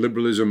between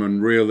liberalism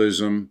and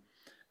realism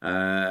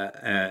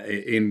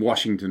in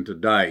Washington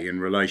today in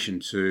relation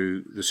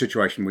to the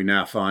situation we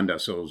now find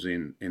ourselves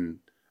in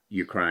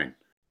Ukraine.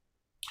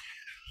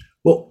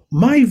 Well,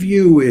 my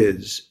view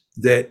is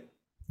that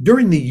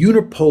during the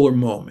unipolar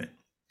moment,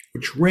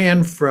 which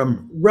ran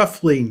from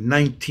roughly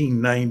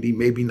 1990,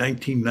 maybe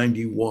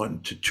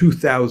 1991 to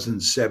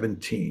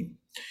 2017,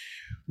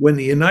 when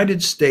the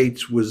United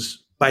States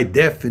was, by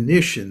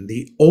definition,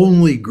 the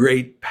only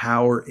great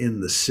power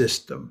in the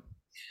system,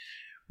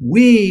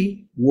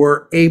 we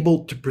were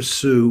able to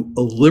pursue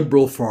a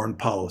liberal foreign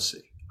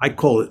policy. I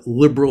call it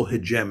liberal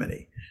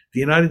hegemony. The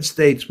United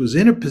States was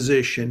in a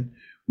position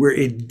where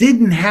it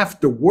didn't have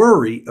to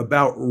worry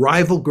about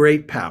rival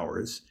great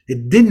powers.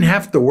 It didn't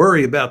have to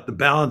worry about the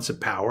balance of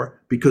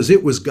power because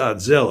it was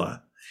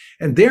Godzilla.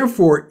 And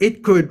therefore,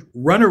 it could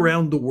run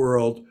around the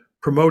world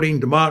promoting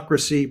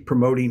democracy,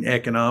 promoting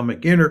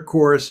economic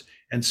intercourse,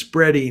 and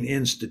spreading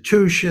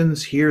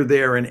institutions here,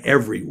 there, and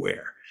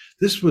everywhere.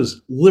 This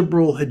was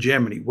liberal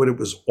hegemony, what it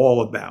was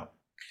all about.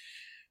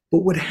 But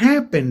what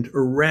happened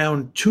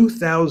around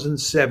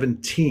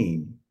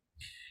 2017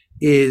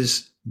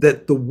 is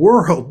that the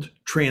world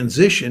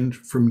transitioned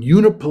from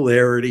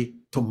unipolarity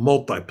to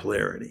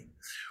multipolarity.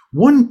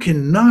 One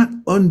cannot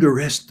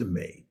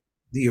underestimate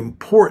the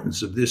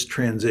importance of this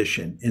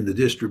transition in the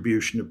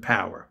distribution of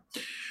power.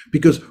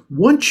 Because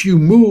once you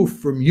move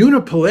from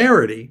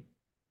unipolarity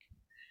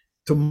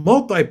to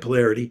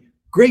multipolarity,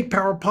 great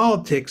power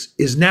politics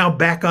is now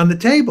back on the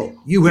table.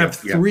 You have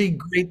three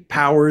great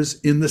powers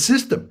in the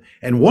system.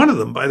 And one of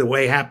them, by the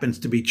way, happens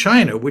to be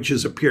China, which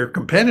is a peer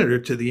competitor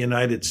to the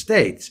United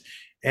States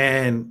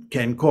and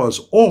can cause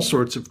all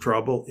sorts of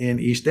trouble in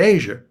East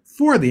Asia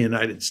for the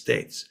United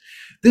States.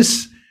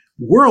 This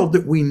world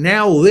that we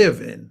now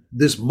live in,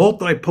 this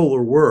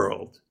multipolar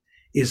world,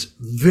 is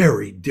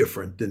very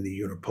different than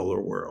the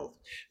unipolar world.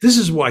 This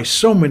is why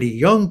so many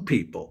young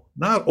people,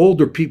 not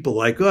older people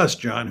like us,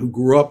 John, who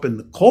grew up in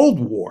the Cold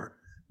War,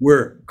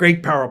 where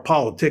great power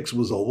politics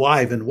was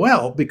alive and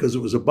well because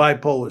it was a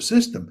bipolar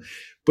system.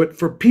 But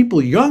for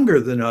people younger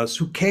than us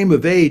who came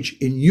of age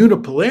in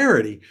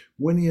unipolarity,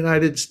 when the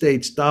United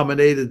States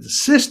dominated the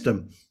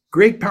system,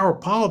 great power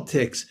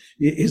politics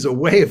is a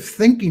way of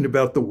thinking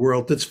about the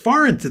world that's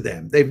foreign to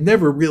them. They've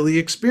never really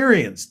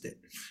experienced it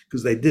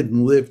because they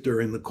didn't live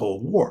during the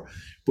Cold War.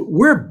 But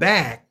we're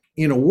back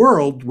in a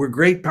world where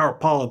great power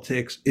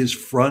politics is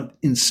front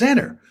and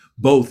center,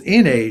 both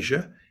in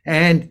Asia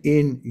and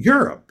in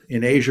Europe.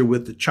 In Asia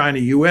with the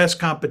China-US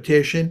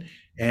competition,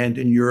 and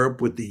in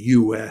Europe with the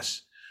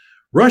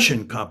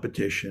US-Russian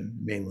competition,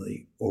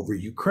 mainly over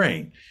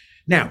Ukraine.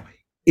 Now,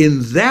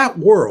 in that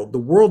world, the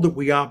world that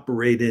we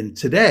operate in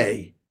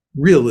today,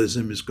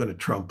 realism is going to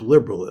trump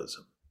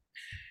liberalism.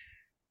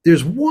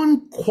 There's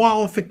one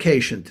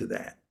qualification to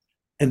that,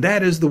 and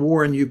that is the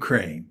war in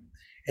Ukraine.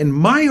 And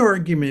my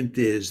argument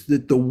is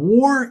that the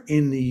war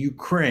in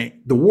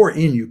Ukraine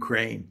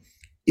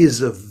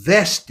is a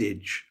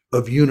vestige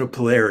of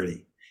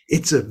unipolarity.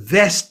 It's a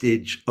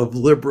vestige of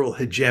liberal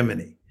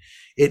hegemony.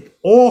 It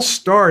all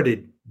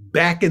started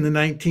back in the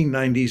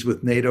 1990s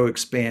with NATO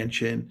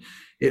expansion.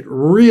 It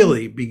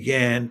really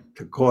began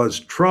to cause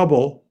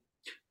trouble,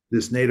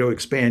 this NATO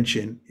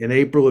expansion, in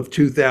April of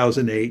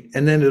 2008,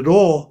 and then it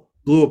all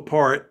blew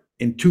apart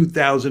in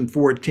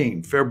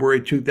 2014,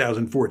 February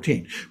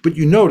 2014. But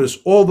you notice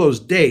all those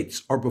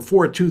dates are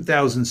before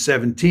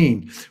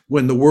 2017,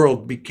 when the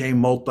world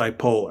became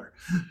multipolar.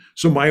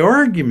 So my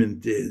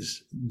argument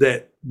is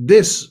that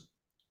this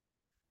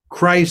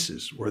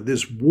crisis or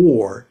this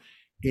war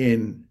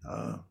in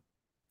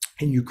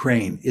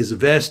Ukraine is a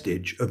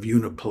vestige of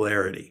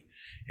unipolarity.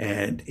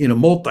 And in a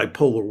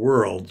multipolar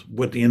world,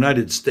 what the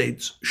United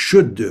States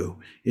should do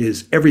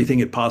is everything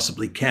it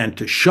possibly can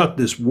to shut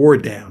this war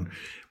down,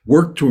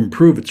 work to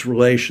improve its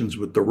relations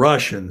with the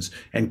Russians,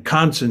 and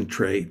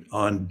concentrate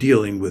on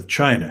dealing with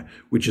China,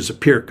 which is a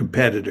peer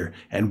competitor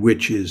and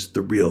which is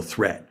the real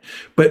threat.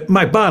 But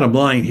my bottom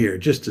line here,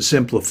 just to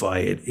simplify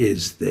it,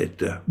 is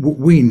that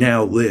we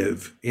now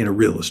live in a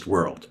realist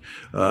world.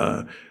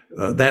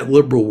 That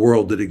liberal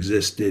world that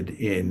existed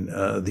in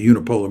the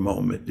unipolar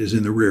moment is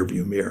in the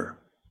rearview mirror.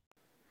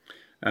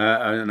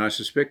 And I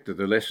suspect that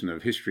the lesson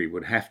of history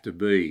would have to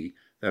be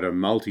that a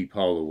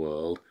multipolar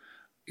world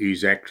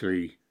is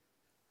actually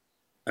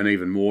an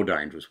even more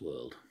dangerous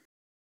world.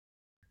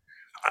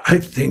 I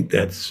think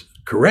that's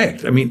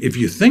correct. I mean, if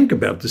you think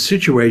about the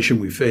situation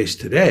we face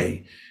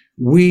today,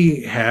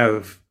 we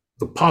have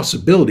the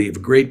possibility of a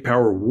great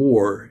power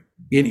war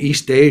in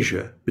East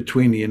Asia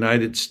between the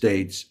United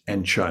States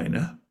and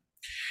China.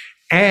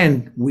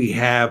 And we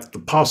have the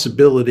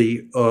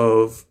possibility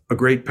of a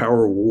great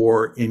power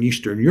war in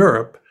Eastern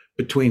Europe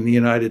between the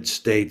United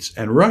States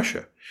and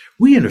Russia.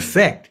 We, in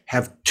effect,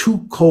 have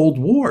two Cold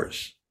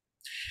Wars.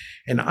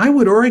 And I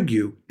would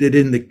argue that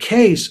in the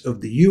case of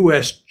the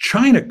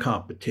US-China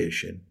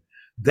competition,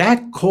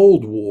 that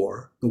Cold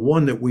War, the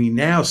one that we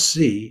now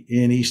see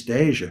in East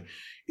Asia,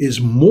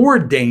 is more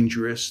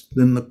dangerous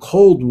than the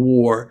Cold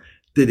War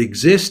that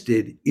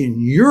existed in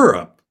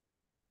Europe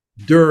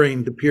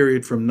during the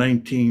period from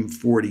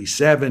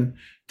 1947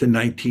 to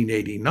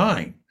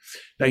 1989.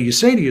 Now you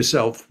say to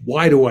yourself,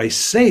 why do I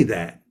say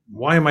that?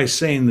 Why am I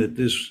saying that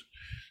this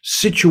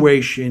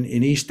situation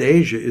in East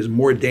Asia is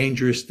more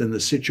dangerous than the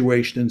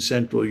situation in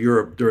Central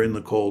Europe during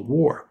the Cold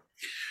War?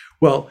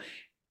 Well,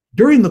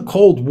 during the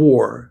Cold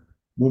War,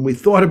 when we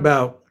thought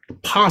about the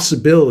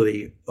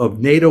possibility of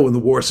NATO and the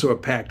Warsaw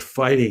Pact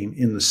fighting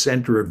in the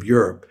center of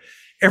Europe,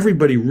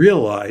 everybody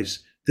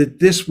realized that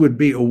this would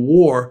be a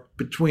war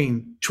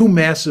between two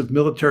massive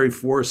military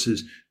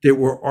forces that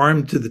were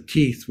armed to the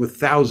teeth with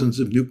thousands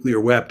of nuclear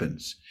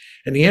weapons.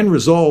 And the end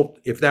result,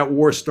 if that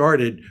war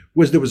started,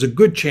 was there was a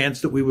good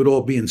chance that we would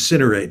all be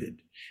incinerated.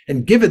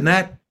 And given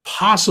that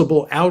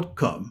possible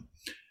outcome,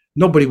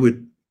 nobody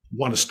would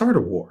want to start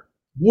a war.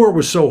 War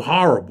was so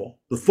horrible,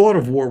 the thought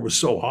of war was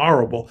so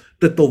horrible,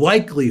 that the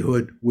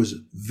likelihood was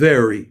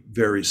very,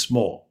 very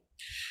small.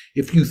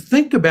 If you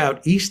think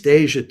about East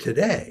Asia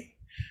today,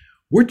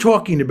 we're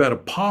talking about a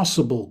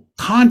possible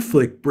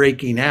conflict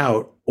breaking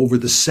out over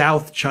the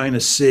South China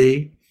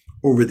Sea,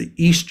 over the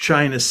East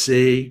China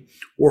Sea,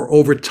 or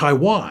over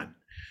Taiwan.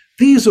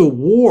 These are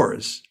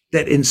wars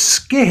that in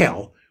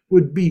scale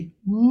would be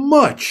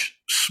much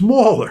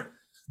smaller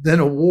than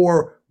a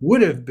war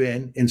would have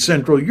been in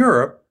Central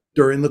Europe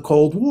during the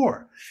Cold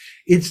War.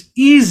 It's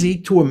easy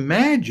to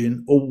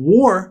imagine a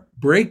war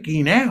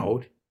breaking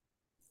out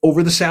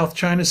over the South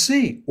China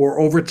Sea or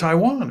over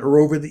Taiwan or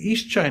over the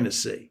East China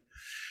Sea.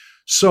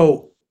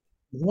 So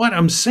what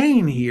I'm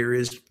saying here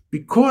is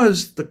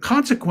because the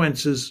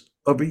consequences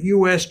of a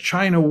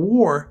US-China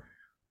war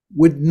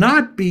would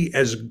not be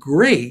as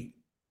great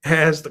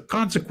as the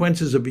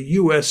consequences of a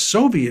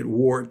US-Soviet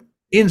war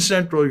in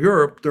Central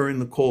Europe during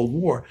the Cold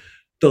War,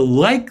 the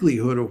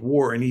likelihood of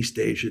war in East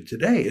Asia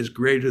today is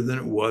greater than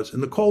it was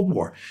in the Cold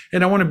War.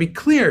 And I want to be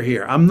clear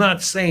here. I'm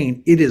not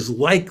saying it is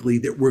likely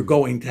that we're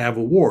going to have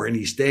a war in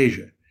East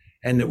Asia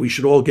and that we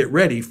should all get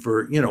ready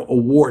for, a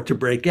war to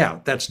break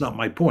out. That's not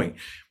my point.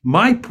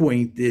 My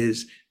point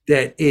is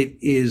that it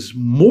is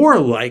more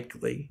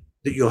likely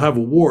that you'll have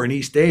a war in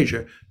East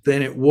Asia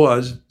than it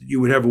was that you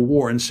would have a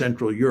war in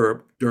Central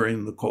Europe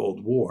during the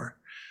Cold War.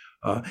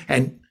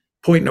 And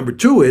point number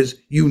two is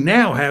you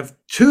now have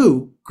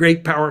two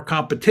great power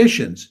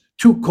competitions,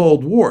 two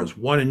Cold Wars,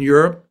 one in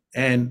Europe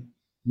and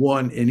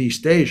one in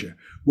East Asia.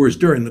 Whereas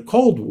during the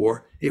Cold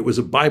War, it was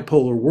a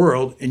bipolar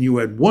world and you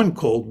had one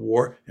Cold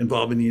War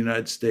involving the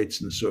United States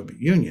and the Soviet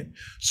Union.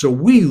 So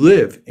we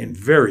live in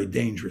very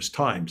dangerous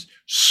times,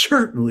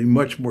 certainly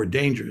much more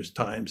dangerous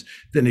times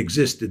than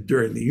existed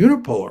during the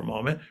unipolar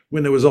moment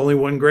when there was only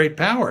one great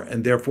power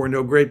and therefore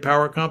no great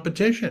power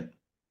competition.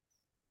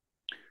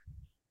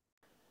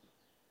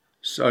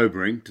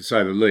 Sobering, to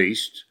say the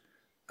least.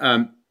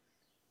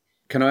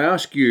 Can I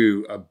ask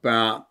you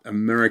about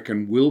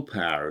American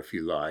willpower, if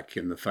you like,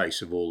 in the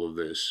face of all of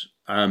this?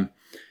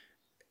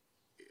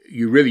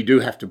 You really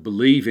do have to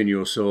believe in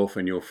yourself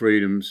and your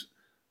freedoms,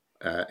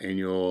 in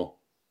your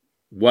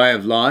way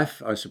of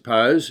life, I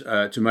suppose,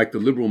 to make the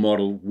liberal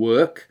model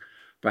work.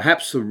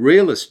 Perhaps the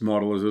realist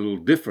model is a little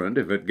different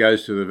if it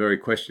goes to the very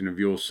question of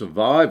your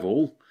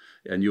survival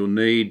and your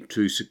need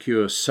to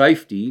secure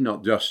safety,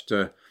 not just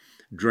to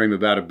dream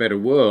about a better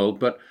world.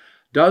 But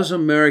does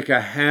America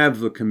have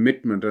the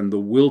commitment and the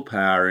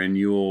willpower, in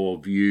your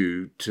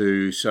view,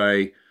 to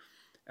say,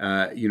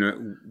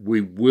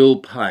 we will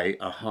pay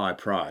a high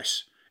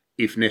price,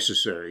 if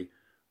necessary,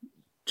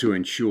 to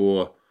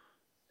ensure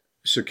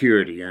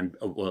security and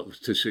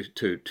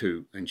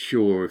to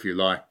ensure, if you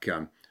like,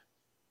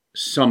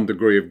 some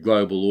degree of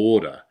global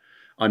order?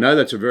 I know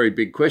that's a very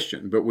big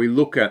question, but we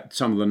look at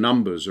some of the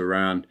numbers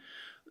around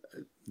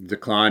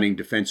declining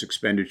defense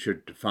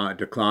expenditure,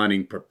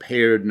 declining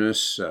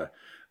preparedness,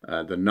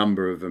 the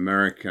number of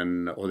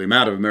American, or the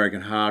amount of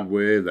American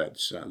hardware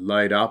that's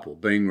laid up or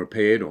being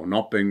repaired or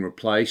not being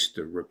replaced,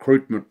 the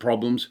recruitment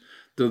problems.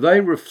 Do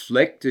they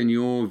reflect, in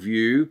your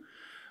view,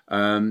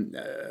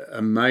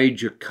 a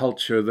major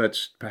culture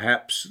that's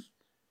perhaps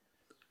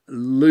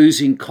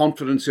losing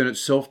confidence in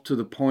itself to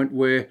the point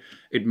where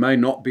it may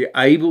not be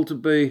able to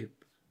be,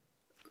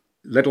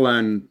 let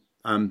alone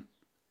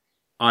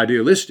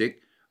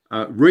idealistic,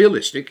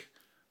 realistic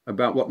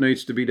about what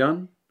needs to be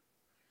done?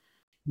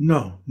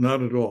 No,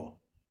 not at all.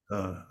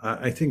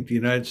 I think the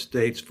United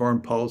States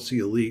foreign policy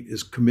elite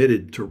is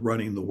committed to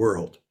running the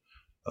world.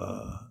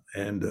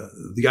 And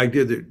the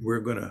idea that we're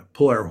going to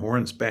pull our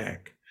horns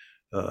back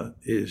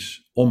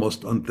is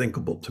almost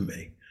unthinkable to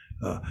me.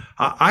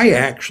 I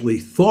actually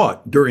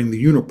thought during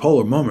the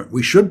unipolar moment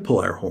we should pull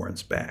our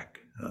horns back.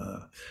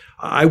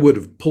 I would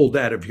have pulled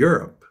out of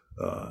Europe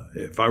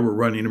if I were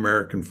running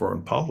American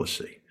foreign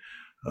policy.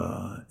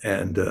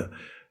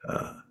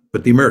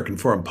 But the American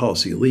foreign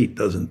policy elite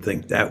doesn't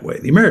think that way.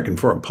 The American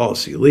foreign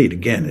policy elite,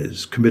 again,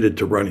 is committed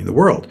to running the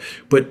world.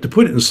 But to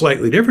put it in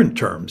slightly different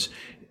terms,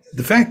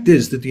 the fact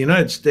is that the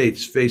United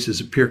States faces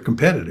a peer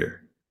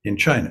competitor in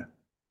China.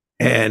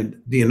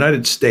 And the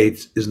United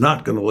States is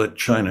not going to let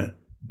China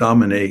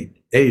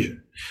dominate Asia.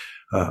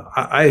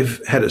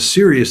 I've had a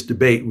serious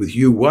debate with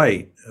Hugh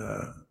White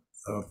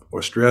of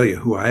Australia,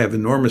 who I have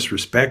enormous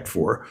respect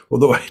for,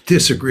 although I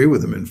disagree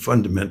with him in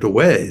fundamental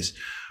ways,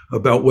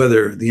 about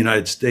whether the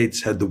United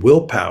States had the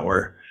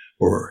willpower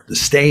or the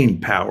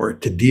staying power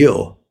to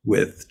deal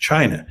with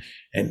China.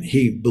 And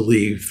he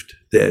believed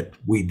that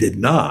we did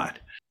not.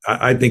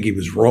 I think he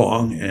was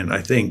wrong, and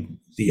I think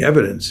the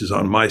evidence is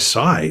on my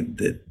side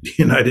that the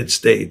United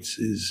States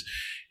is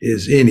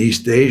in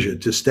East Asia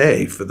to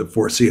stay for the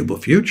foreseeable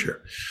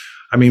future.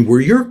 I mean,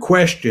 where your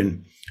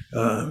question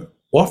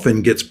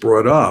often gets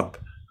brought up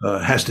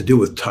has to do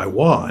with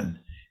Taiwan,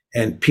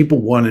 and people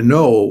want to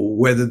know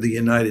whether the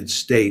United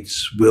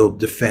States will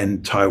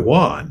defend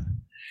Taiwan.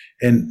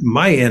 And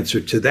my answer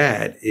to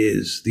that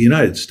is the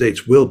United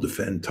States will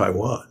defend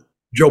Taiwan.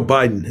 Joe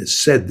Biden has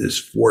said this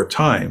 4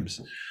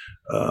 times.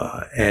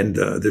 And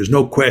there's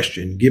no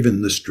question,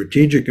 given the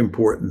strategic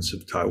importance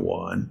of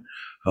Taiwan,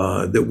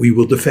 that we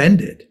will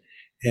defend it.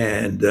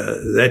 And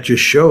that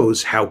just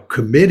shows how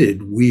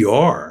committed we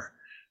are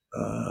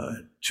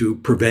to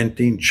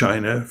preventing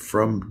China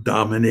from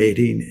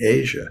dominating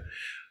Asia.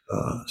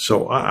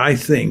 So I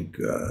think,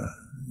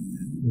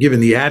 given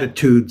the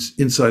attitudes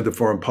inside the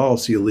foreign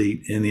policy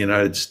elite in the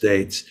United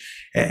States,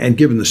 and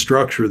given the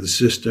structure of the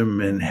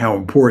system and how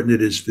important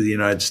it is for the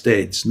United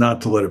States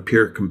not to let a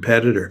peer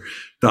competitor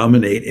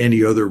dominate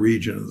any other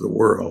region of the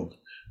world,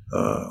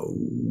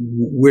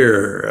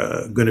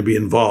 we're going to be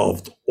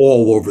involved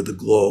all over the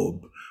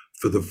globe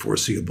for the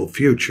foreseeable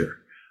future.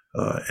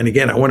 And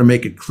again, I want to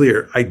make it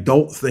clear, I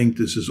don't think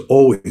this is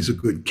always a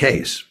good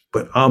case,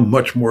 but I'm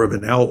much more of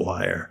an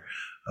outlier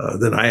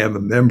than I am a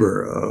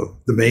member of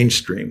the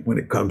mainstream when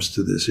it comes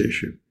to this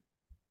issue.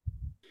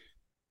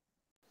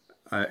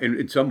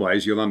 In some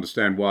ways, you'll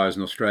understand why, as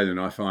an Australian,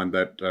 I find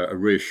that a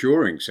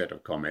reassuring set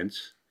of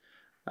comments.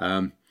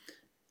 Can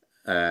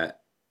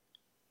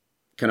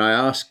I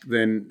ask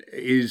then,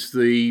 is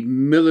the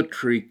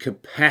military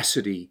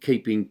capacity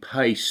keeping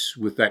pace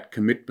with that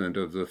commitment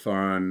of the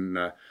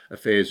foreign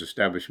affairs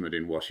establishment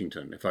in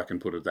Washington, if I can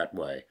put it that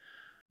way?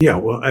 Yeah,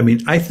 well, I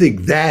mean, I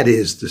think that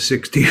is the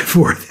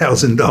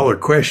 $64,000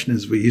 question,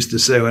 as we used to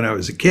say when I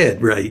was a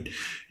kid, right?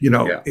 You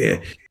know,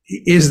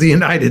 is the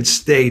United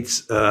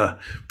States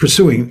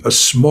pursuing a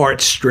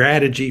smart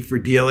strategy for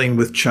dealing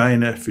with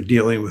China, for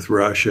dealing with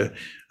Russia?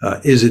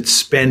 Is it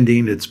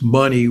spending its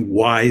money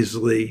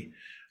wisely?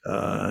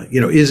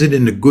 Is it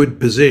in a good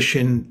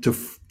position to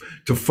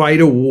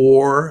fight a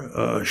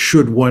war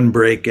should one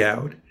break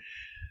out?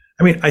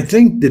 I mean, I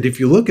think that if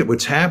you look at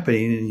what's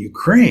happening in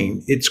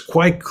Ukraine, it's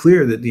quite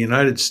clear that the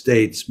United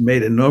States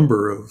made a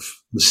number of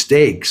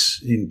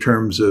mistakes in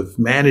terms of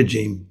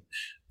managing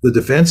the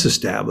defense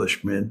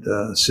establishment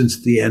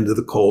since the end of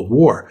the Cold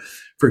War.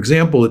 For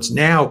example, it's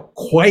now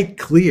quite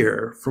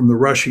clear from the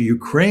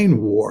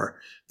Russia-Ukraine war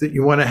that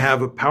you want to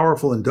have a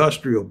powerful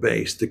industrial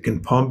base that can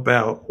pump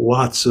out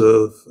lots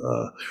of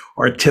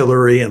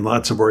artillery and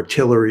lots of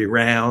artillery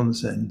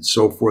rounds and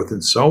so forth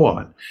and so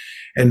on.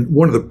 And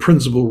one of the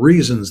principal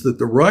reasons that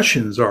the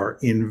Russians are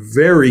in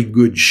very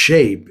good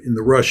shape in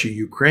the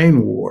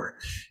Russia-Ukraine war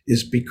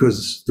is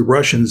because the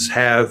Russians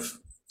have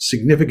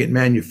significant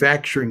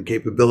manufacturing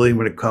capability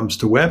when it comes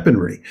to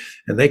weaponry,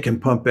 and they can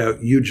pump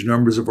out huge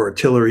numbers of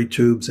artillery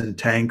tubes and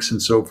tanks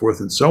and so forth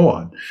and so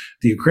on.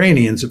 The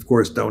Ukrainians, of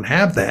course, don't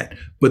have that,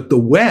 but the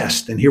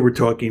West, and here we're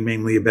talking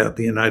mainly about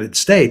the United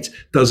States,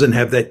 doesn't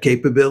have that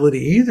capability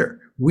either.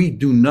 We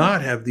do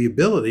not have the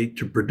ability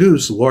to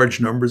produce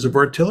large numbers of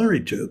artillery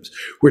tubes.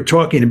 We're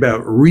talking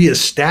about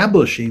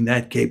reestablishing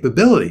that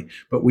capability,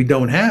 but we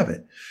don't have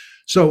it.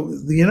 So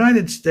the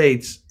United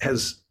States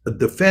has a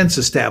defense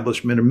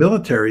establishment, a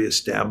military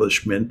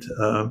establishment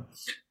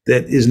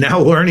that is now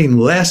learning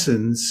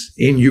lessons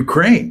in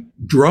Ukraine.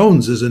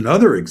 Drones is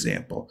another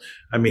example.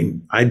 I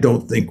mean, I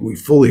don't think we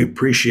fully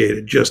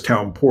appreciated just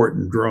how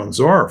important drones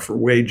are for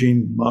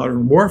waging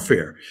modern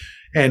warfare.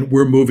 And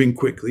we're moving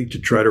quickly to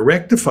try to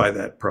rectify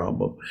that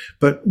problem.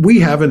 But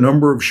we have a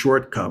number of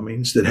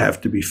shortcomings that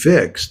have to be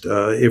fixed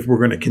if we're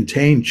going to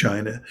contain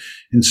China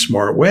in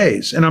smart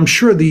ways. And I'm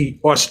sure the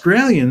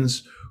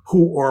Australians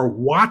who are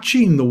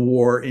watching the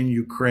war in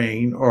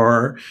Ukraine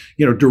are,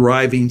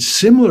 deriving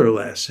similar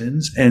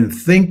lessons and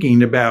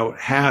thinking about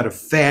how to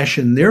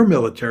fashion their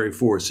military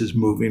forces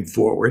moving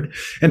forward.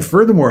 And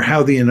furthermore,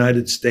 how the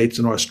United States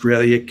and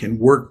Australia can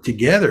work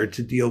together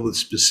to deal with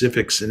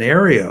specific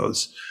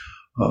scenarios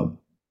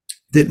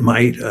that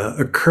might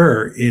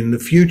occur in the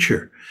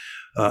future.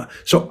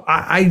 So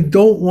I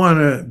don't want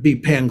to be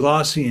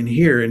Panglossian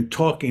here in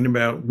talking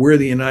about where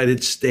the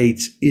United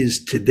States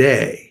is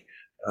today.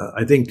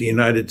 I think the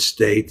United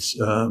States,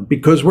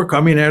 because we're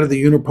coming out of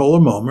the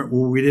unipolar moment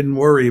where we didn't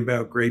worry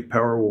about great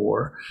power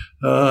war,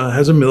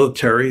 has a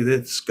military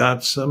that's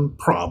got some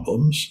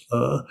problems.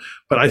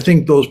 But I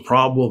think those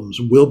problems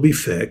will be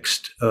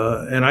fixed.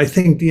 And I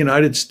think the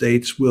United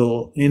States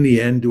will, in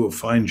the end, do a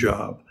fine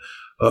job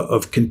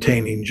of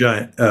containing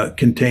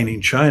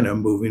China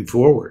moving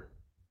forward.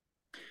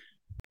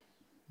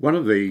 One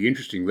of the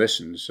interesting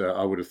lessons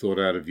I would have thought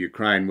out of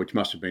Ukraine, which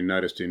must have been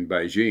noticed in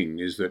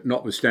Beijing, is that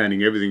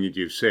notwithstanding everything that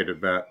you've said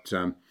about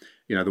the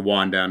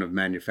wind down of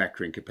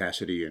manufacturing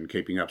capacity and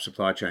keeping up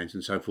supply chains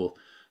and so forth,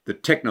 the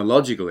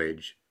technological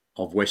edge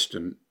of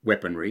Western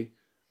weaponry,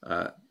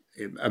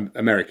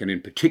 American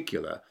in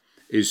particular,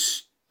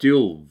 is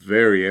still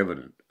very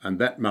evident, and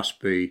that must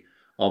be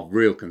of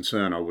real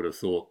concern, I would have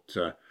thought,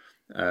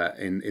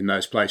 in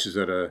those places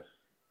that are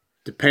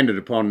dependent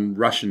upon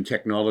Russian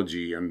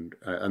technology, and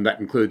that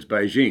includes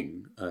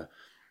Beijing.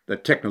 The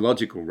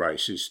technological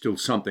race is still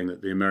something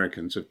that the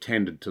Americans have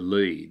tended to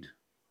lead.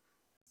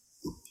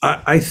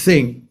 I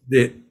think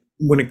that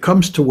when it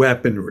comes to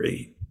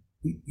weaponry,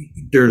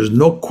 there's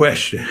no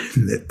question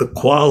that the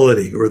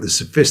quality or the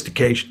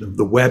sophistication of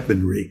the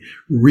weaponry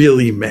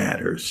really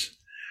matters.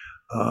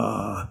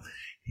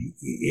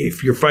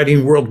 If you're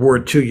fighting World War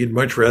II, you'd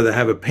much rather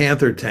have a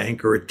Panther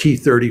tank or a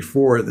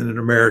T-34 than an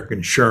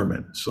American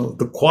Sherman. So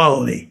the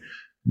quality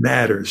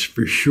matters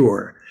for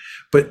sure.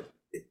 But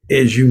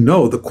as you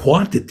know, the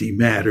quantity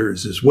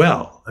matters as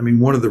well. I mean,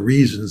 one of the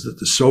reasons that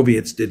the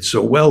Soviets did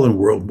so well in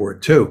World War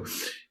II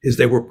is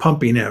they were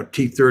pumping out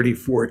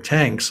T-34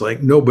 tanks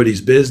like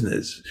nobody's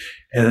business.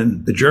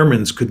 And the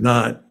Germans could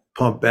not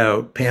pump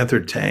out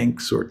Panther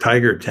tanks or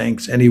Tiger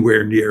tanks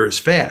anywhere near as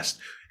fast.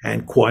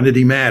 And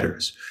quantity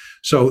matters.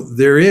 So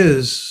there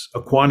is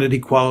a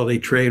quantity-quality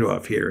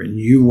trade-off here, and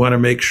you want to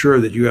make sure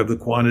that you have the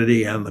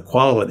quantity and the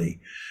quality.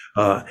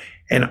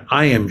 And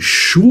I am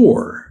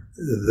sure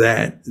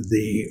that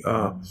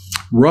the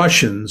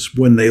Russians,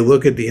 when they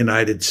look at the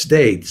United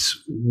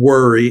States,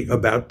 worry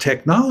about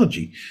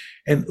technology.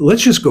 And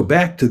let's just go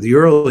back to the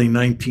early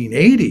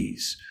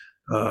 1980s,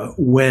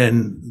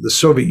 when the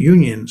Soviet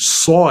Union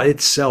saw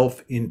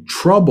itself in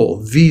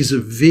trouble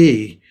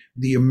vis-a-vis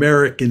the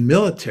American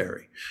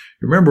military.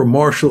 Remember,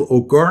 Marshal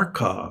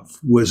Ogarkov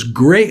was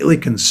greatly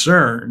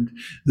concerned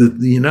that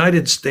the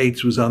United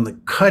States was on the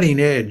cutting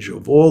edge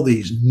of all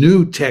these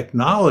new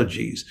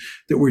technologies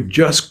that were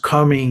just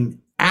coming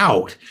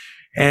out.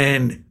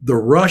 And the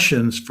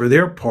Russians, for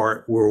their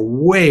part, were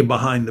way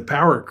behind the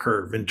power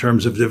curve in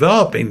terms of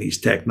developing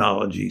these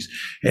technologies.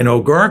 And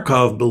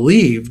Ogarkov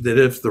believed that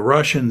if the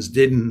Russians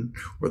didn't,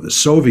 or the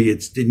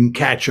Soviets didn't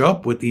catch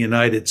up with the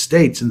United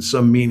States in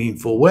some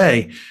meaningful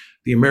way,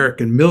 the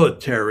American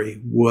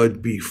military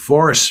would be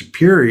far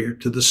superior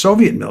to the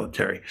Soviet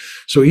military.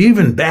 So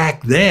even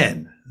back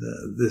then,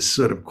 this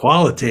sort of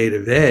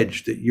qualitative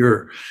edge that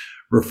you're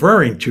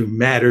referring to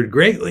mattered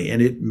greatly,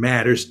 and it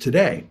matters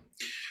today.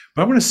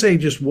 But I want to say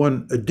just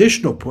one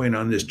additional point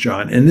on this,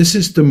 John, and this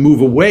is to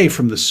move away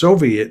from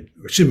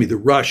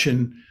the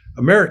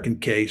Russian-American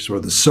case,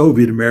 or the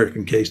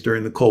Soviet-American case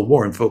during the Cold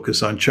War, and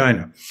focus on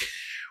China.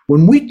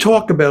 When we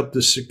talk about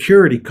the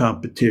security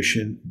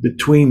competition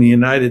between the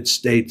United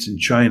States and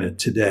China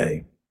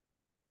today,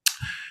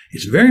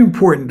 it's very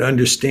important to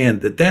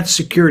understand that that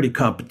security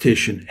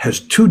competition has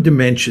two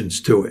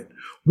dimensions to it.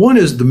 One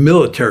is the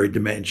military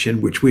dimension,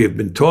 which we have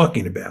been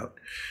talking about,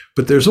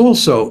 but there's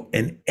also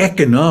an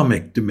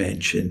economic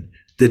dimension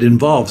that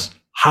involves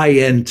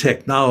high-end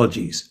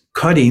technologies,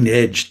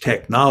 cutting-edge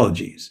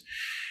technologies.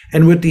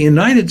 And what the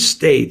United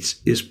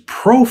States is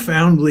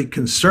profoundly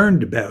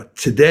concerned about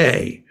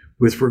today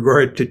with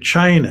regard to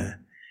China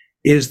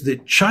is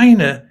that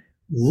China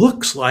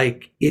looks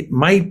like it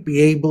might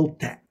be able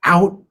to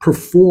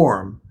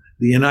outperform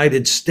the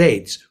United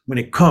States when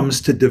it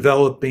comes to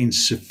developing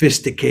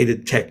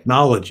sophisticated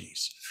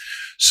technologies.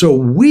 So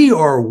we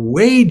are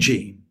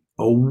waging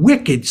a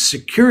wicked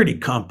security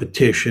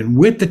competition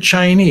with the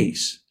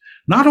Chinese,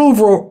 not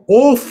over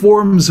all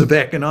forms of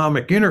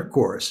economic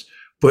intercourse,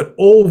 but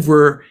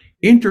over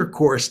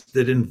intercourse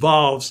that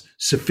involves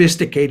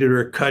sophisticated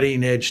or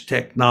cutting edge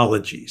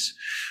technologies.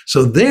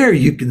 So there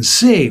you can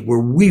see where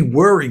we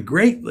worry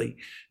greatly,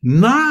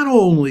 not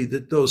only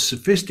that those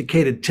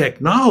sophisticated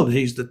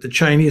technologies that the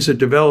Chinese are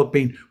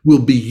developing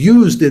will be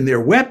used in their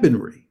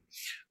weaponry,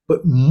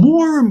 but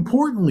more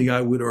importantly,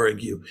 I would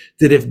argue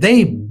that if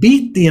they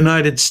beat the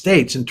United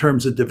States in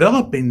terms of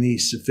developing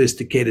these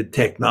sophisticated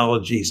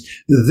technologies,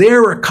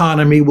 their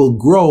economy will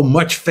grow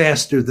much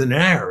faster than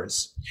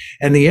ours.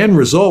 And the end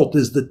result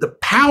is that the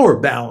power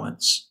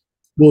balance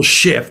will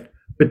shift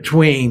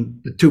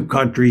between the two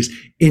countries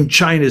in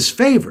China's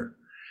favor,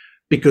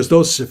 because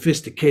those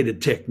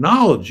sophisticated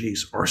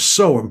technologies are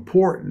so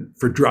important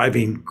for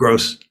driving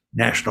gross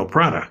national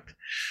product.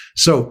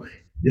 So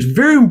it's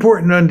very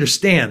important to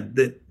understand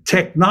that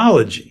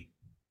technology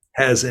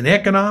has an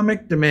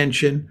economic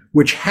dimension,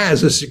 which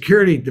has a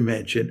security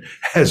dimension,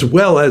 as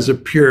well as a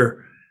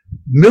pure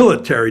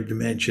military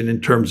dimension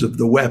in terms of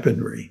the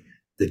weaponry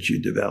that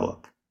you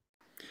develop.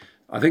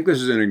 I think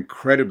this is an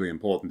incredibly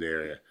important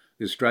area.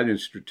 The Australian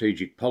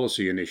Strategic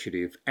Policy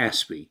Initiative,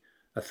 ASPI,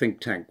 a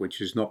think tank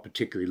which is not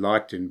particularly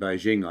liked in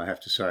Beijing, I have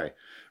to say,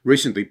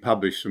 recently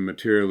published some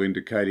material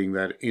indicating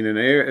that in an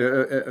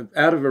area,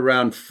 out of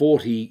around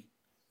 40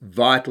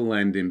 vital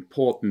and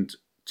important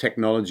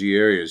technology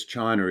areas,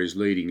 China is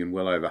leading in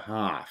well over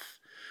half.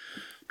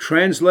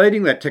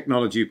 Translating that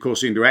technology, of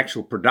course, into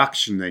actual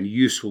production and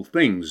useful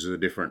things is a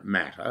different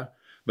matter,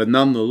 but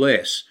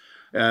nonetheless,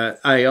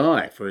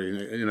 AI,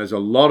 there's a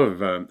lot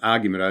of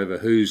argument over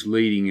who's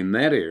leading in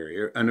that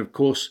area. And of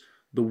course,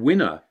 the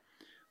winner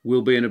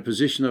will be in a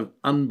position of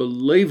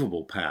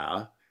unbelievable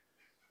power.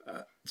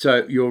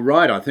 So you're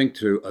right, I think,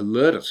 to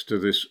alert us to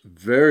this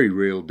very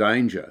real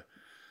danger.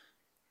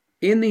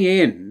 In the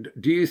end,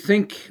 do you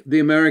think the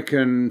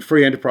American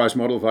free enterprise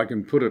model, if I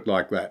can put it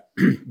like that,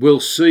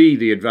 will see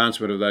the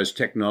advancement of those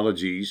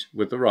technologies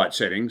with the right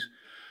settings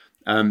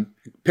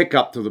pick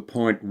up to the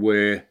point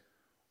where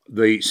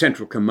the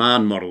central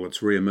command model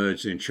that's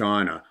re-emerged in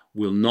China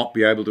will not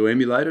be able to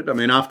emulate it? I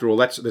mean, after all,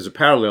 there's a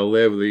parallel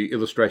there with the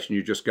illustration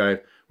you just gave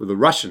with the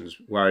Russians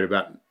worried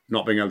about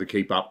not being able to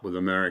keep up with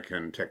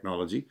American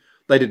technology.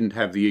 They didn't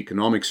have the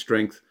economic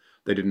strength.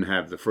 They didn't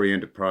have the free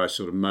enterprise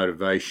sort of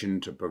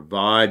motivation to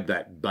provide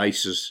that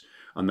basis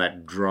and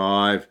that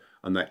drive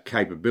and that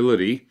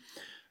capability.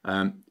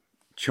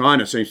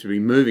 China seems to be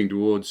moving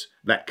towards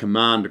that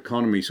command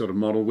economy sort of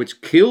model,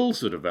 which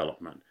kills the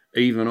development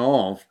even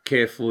of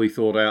carefully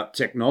thought out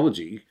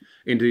technology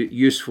into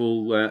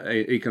useful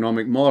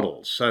economic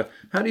models. So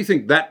how do you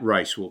think that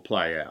race will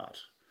play out?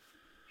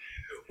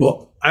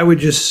 Well, I would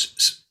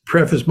just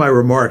preface my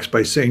remarks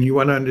by saying you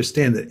want to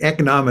understand that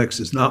economics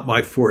is not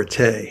my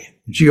forte.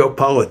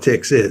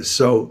 Geopolitics is.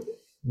 So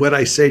what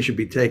I say should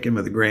be taken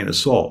with a grain of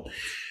salt.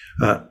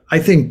 I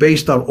think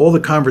based on all the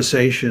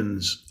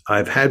conversations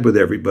I've had with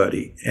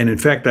everybody, and in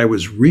fact, I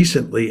was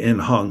recently in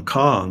Hong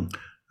Kong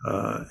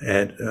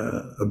at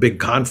a big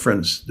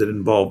conference that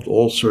involved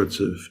all sorts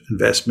of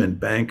investment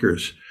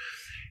bankers.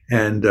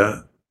 And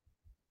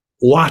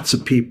lots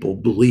of people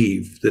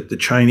believe that the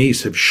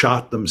Chinese have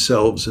shot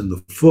themselves in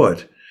the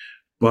foot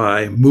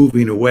by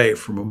moving away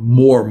from a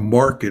more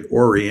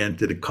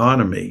market-oriented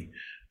economy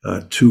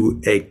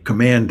to a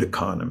command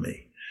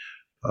economy.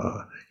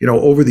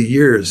 Over the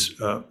years,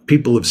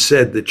 people have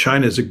said that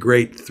China is a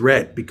great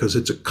threat because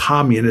it's a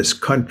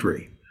communist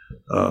country.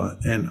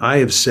 And I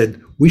have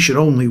said we should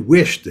only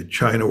wish that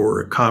China were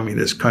a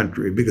communist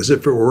country, because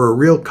if it were a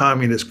real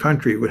communist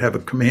country, it would have a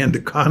command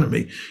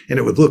economy and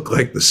it would look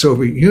like the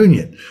Soviet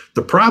Union.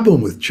 The problem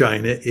with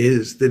China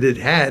is that it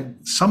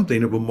had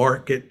something of a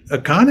market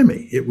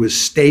economy. It was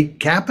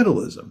state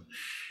capitalism.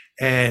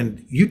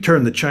 And you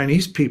turn the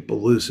Chinese people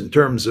loose in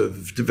terms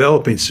of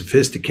developing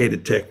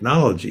sophisticated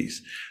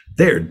technologies,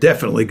 they're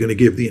definitely going to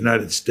give the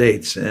United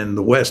States and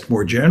the West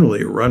more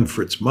generally a run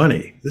for its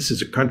money. This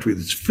is a country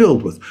that's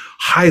filled with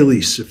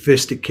highly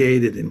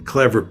sophisticated and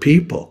clever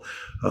people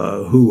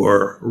who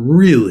are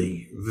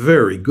really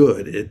very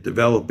good at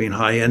developing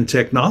high-end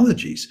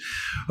technologies.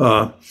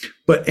 But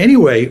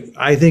anyway,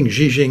 I think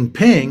Xi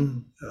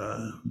Jinping,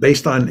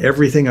 based on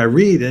everything I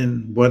read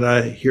and what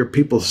I hear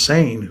people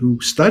saying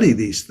who study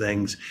these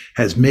things,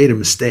 has made a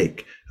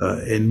mistake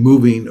in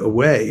moving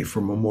away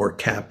from a more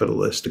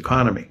capitalist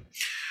economy.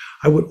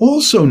 I would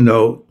also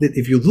note that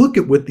if you look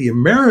at what the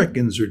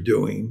Americans are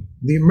doing,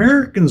 the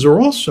Americans are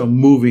also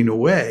moving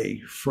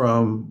away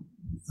from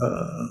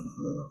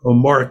a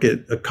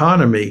market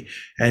economy,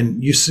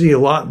 and you see a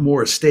lot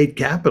more state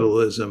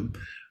capitalism.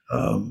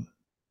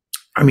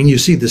 You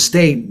see the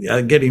state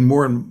getting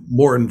more and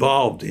more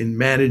involved in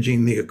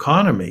managing the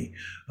economy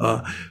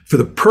for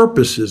the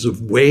purposes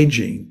of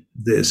waging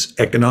this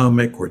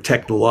economic or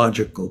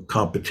technological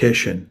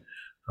competition.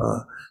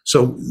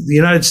 So the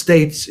United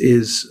States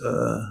is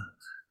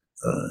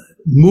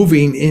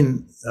moving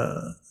in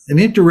an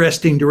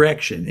interesting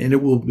direction, and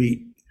it will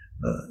be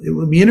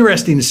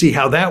interesting to see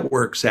how that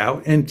works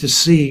out and to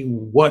see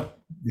what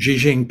Xi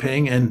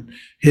Jinping and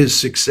his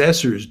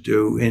successors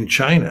do in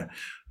China.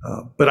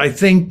 But I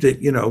think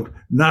that,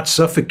 not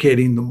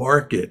suffocating the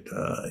market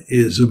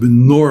is of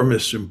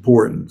enormous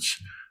importance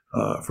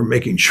for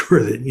making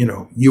sure that,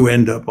 you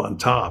end up on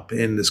top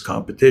in this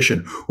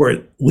competition, or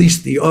at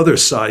least the other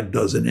side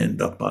doesn't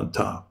end up on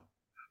top.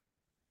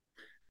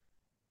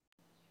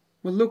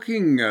 Well,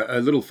 looking a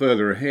little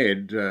further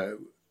ahead,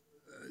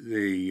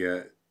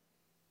 the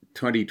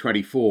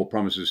 2024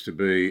 promises to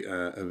be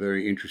a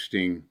very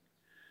interesting,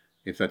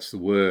 if that's the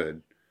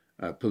word,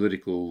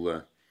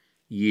 political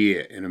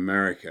year in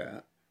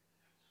America.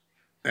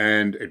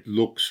 And it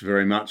looks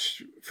very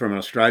much from an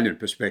Australian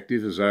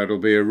perspective as though it'll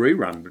be a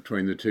rerun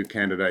between the two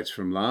candidates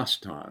from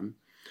last time.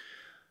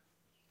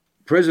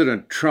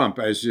 President Trump,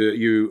 as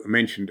you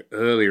mentioned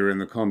earlier in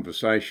the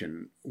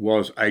conversation,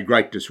 was a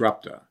great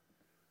disruptor.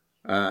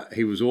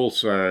 He was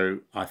also,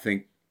 I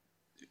think,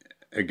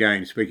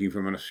 again, speaking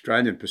from an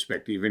Australian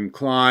perspective,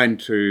 inclined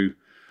to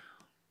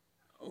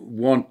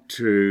want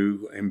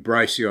to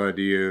embrace the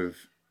idea of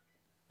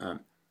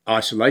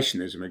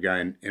isolationism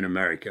again in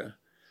America.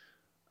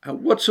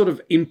 What sort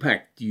of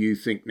impact do you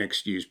think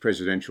next year's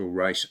presidential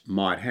race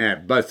might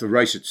have, both the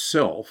race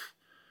itself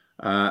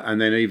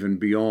and then even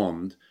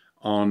beyond,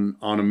 on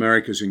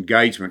America's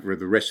engagement with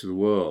the rest of the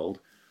world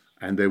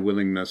and their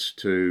willingness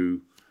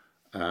to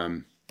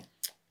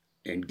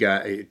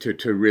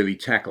really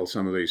tackle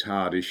some of these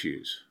hard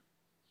issues?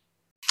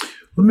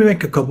 Let me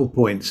make a couple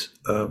points.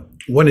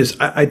 One is,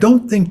 I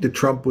don't think that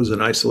Trump was an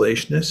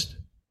isolationist.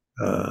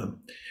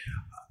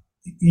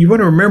 You want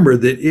to remember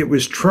that it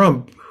was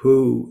Trump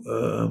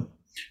who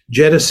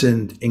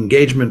jettisoned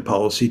engagement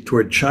policy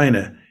toward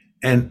China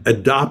and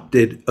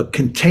adopted a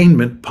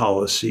containment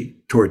policy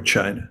toward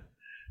China.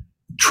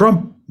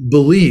 Trump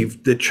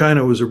believed that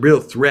China was a real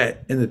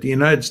threat and that the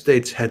United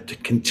States had to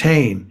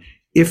contain,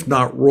 if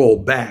not roll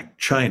back,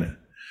 China.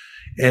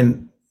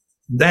 And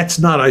that's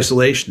not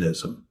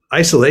isolationism.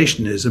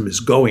 Isolationism is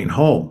going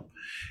home.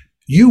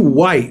 You,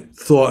 White,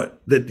 thought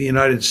that the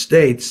United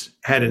States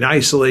had an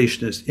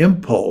isolationist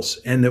impulse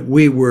and that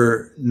we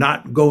were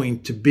not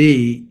going to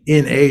be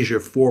in Asia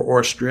for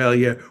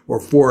Australia or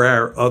for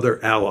our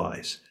other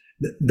allies.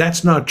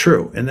 That's not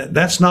true. And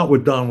that's not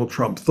what Donald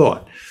Trump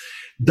thought.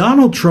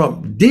 Donald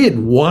Trump did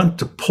want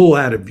to pull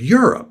out of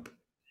Europe,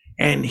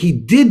 and he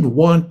did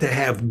want to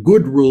have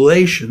good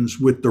relations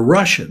with the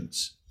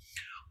Russians.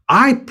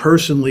 I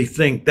personally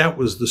think that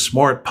was the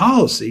smart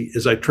policy,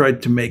 as I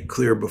tried to make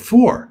clear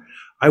before.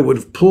 I would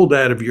have pulled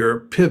out of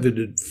Europe,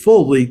 pivoted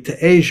fully to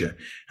Asia.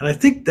 And I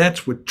think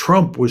that's what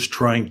Trump was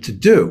trying to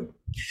do.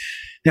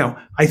 Now,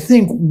 I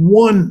think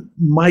one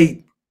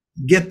might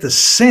get the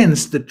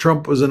sense that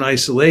Trump was an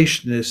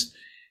isolationist,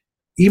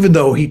 even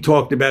though he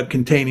talked about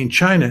containing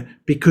China,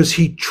 because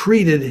he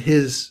treated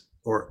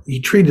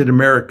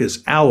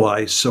America's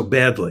allies so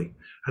badly.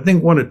 I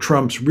think one of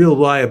Trump's real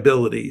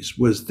liabilities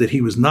was that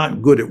he was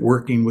not good at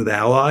working with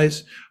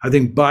allies. I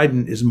think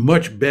Biden is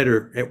much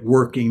better at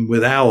working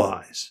with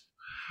allies.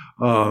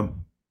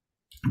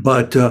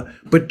 But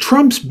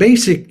Trump's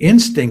basic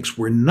instincts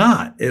were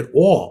not at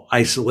all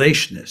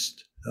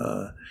isolationist.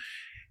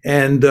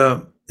 And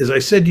as I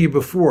said to you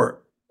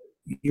before,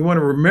 you want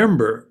to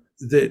remember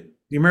that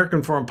the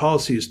American foreign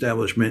policy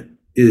establishment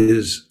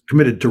is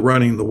committed to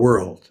running the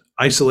world.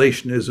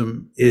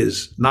 Isolationism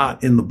is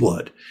not in the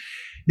blood.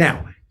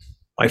 Now,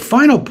 my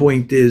final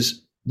point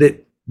is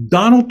that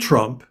Donald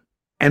Trump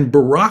and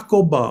Barack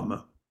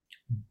Obama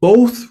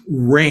both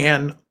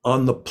ran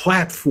on the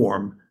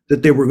platform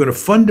that they were going to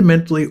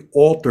fundamentally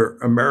alter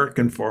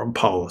American foreign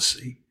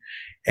policy.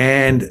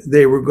 And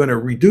they were going to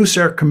reduce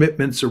our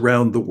commitments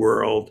around the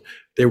world.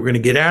 They were going to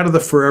get out of the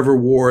forever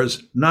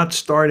wars, not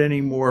start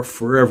any more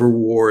forever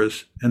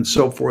wars, and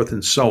so forth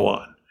and so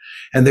on.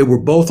 And they were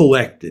both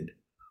elected.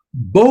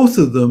 Both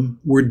of them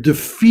were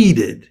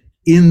defeated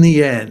in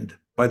the end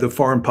by the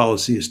foreign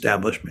policy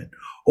establishment.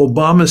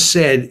 Obama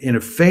said in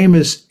a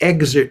famous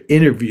exit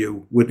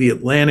interview with the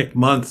Atlantic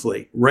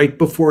Monthly right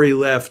before he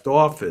left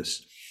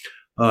office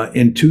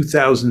in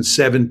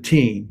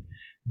 2017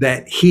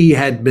 that he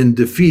had been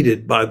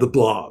defeated by the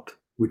blob,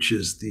 which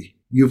is the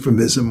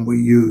euphemism we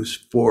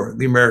use for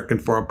the American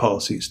foreign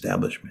policy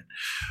establishment.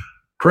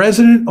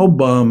 President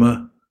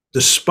Obama,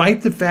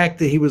 despite the fact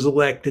that he was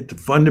elected to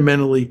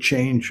fundamentally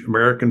change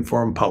American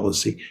foreign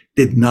policy,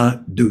 did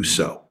not do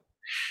so.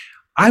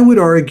 I would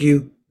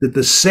argue that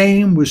the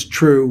same was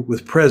true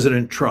with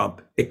President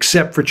Trump,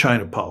 except for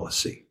China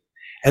policy.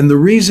 And the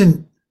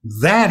reason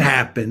that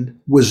happened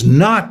was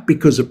not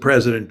because of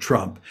President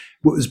Trump.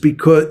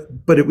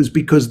 It was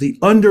because the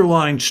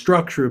underlying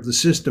structure of the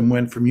system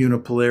went from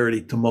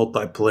unipolarity to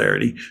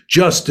multipolarity,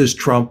 just as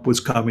Trump was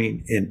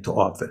coming into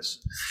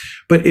office.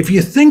 But if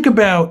you think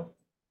about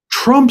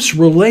Trump's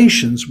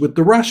relations with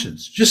the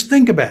Russians, just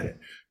think about it.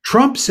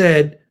 Trump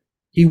said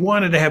he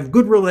wanted to have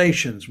good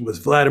relations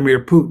with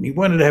Vladimir Putin. He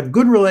wanted to have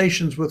good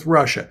relations with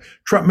Russia.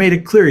 Trump made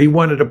it clear he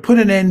wanted to put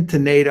an end to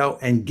NATO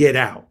and get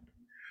out.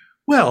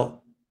 Well,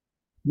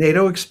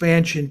 NATO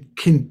expansion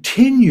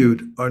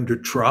continued under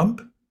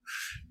Trump.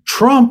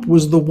 Trump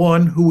was the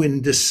one who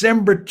in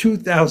December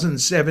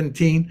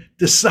 2017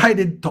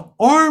 decided to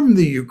arm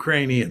the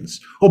Ukrainians.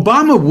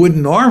 Obama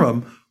wouldn't arm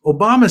them.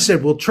 Obama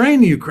said, we'll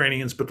train the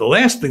Ukrainians, but the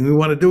last thing we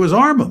want to do is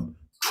arm them.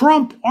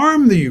 Trump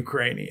armed the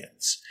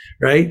Ukrainians,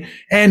 right?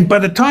 And by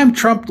the time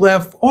Trump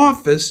left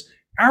office,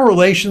 our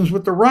relations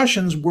with the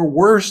Russians were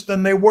worse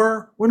than they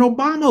were when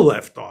Obama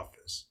left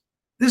office.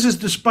 This is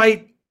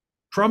despite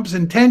Trump's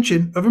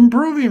intention of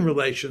improving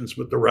relations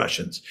with the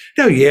Russians.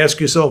 Now, you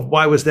ask yourself,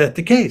 why was that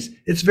the case?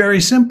 It's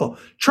very simple.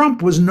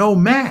 Trump was no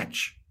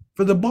match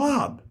for the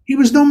blob. He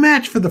was no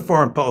match for the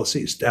foreign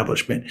policy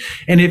establishment.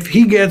 And if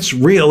he gets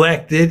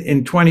reelected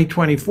in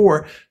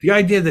 2024, the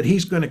idea that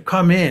he's going to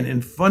come in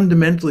and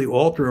fundamentally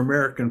alter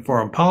American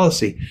foreign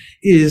policy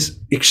is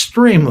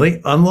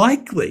extremely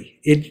unlikely.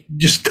 It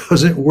just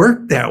doesn't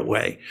work that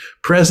way.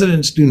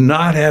 Presidents do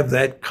not have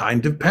that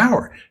kind of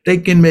power. They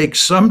can make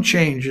some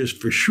changes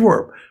for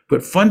sure,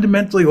 but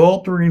fundamentally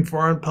altering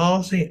foreign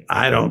policy,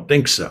 I don't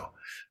think so.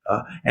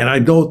 And I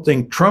don't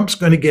think Trump's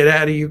going to get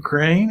out of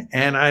Ukraine.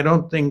 And I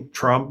don't think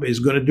Trump is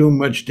going to do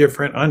much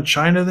different on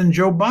China than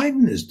Joe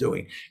Biden is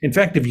doing. In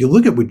fact, if you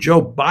look at what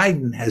Joe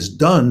Biden has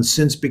done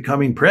since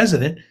becoming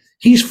president,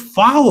 he's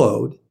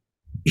followed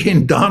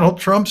in Donald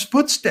Trump's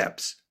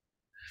footsteps.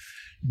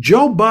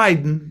 Joe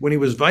Biden, when he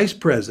was vice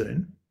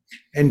president,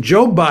 and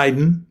Joe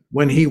Biden,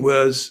 when he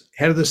was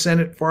head of the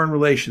Senate Foreign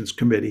Relations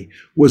Committee,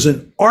 was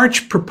an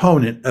arch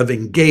proponent of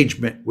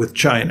engagement with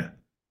China.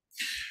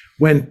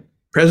 When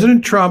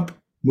President Trump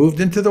moved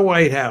into the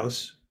White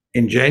House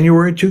in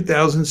January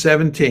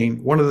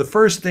 2017, one of the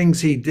first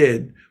things he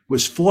did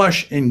was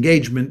flush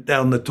engagement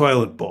down the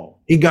toilet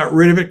bowl. He got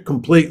rid of it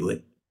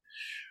completely.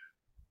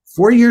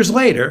 4 years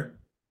later,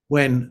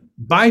 when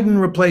Biden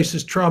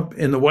replaces Trump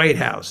in the White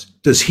House,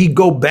 does he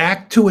go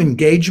back to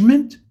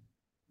engagement,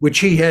 which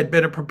he had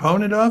been a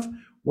proponent of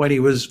when he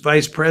was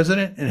vice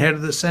president and head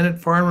of the Senate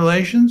Foreign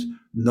Relations?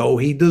 No,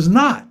 he does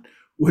not.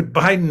 What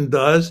Biden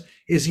does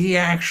is he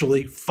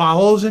actually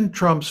follows in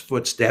Trump's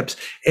footsteps.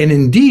 And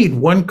indeed,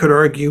 one could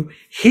argue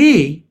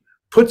he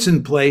puts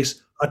in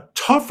place a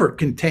tougher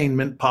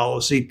containment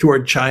policy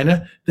toward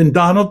China than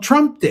Donald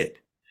Trump did.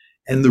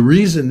 And the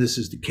reason this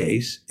is the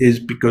case is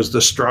because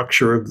the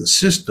structure of the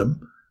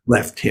system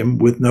left him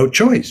with no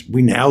choice.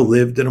 We now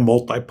lived in a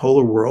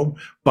multipolar world.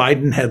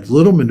 Biden had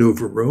little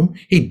maneuver room.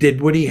 He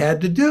did what he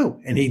had to do,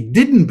 and he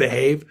didn't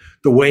behave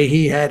the way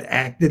he had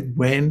acted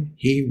when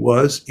he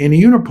was in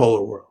a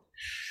unipolar world.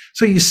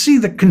 So you see,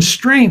 the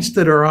constraints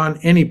that are on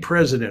any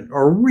president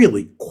are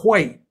really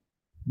quite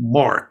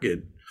marked.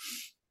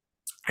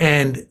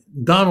 And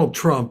Donald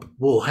Trump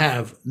will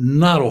have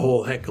not a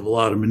whole heck of a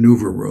lot of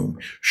maneuver room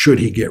should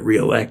he get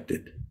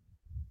reelected.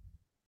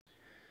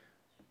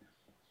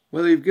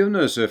 Well, you've given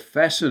us a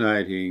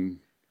fascinating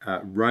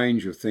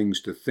range of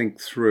things to think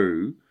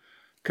through.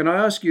 Can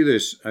I ask you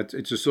this?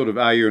 It's a sort of,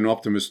 are you an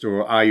optimist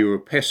or are you a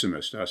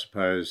pessimist, I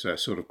suppose,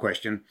 sort of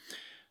question.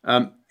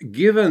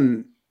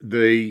 Given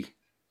the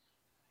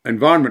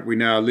environment we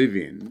now live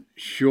in,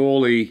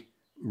 surely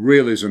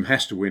realism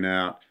has to win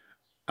out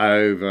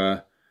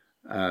over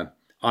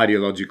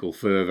ideological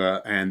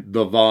fervour and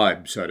the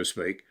vibe, so to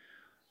speak.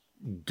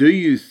 Do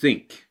you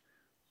think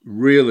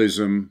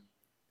realism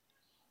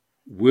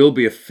will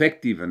be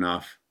effective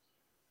enough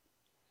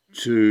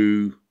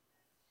to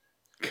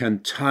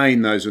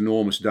contain those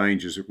enormous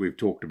dangers that we've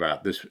talked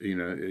about? This,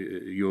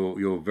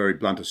 your very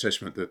blunt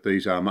assessment that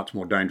these are much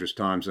more dangerous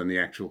times than the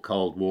actual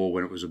Cold War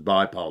when it was a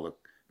bipolar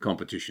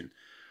competition.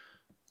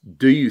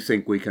 Do you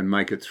think we can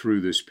make it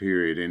through this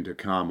period into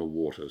calmer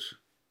waters?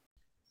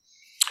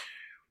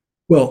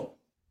 Well,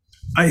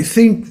 I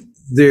think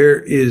there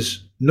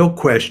is no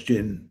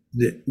question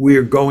that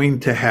we're going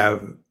to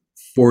have,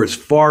 for as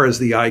far as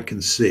the eye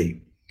can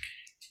see,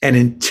 an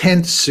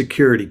intense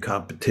security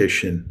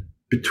competition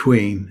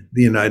between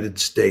the United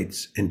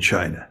States and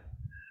China.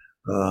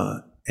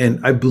 And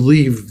I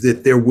believe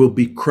that there will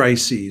be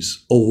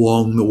crises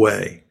along the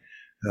way,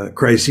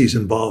 crises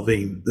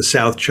involving the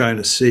South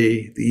China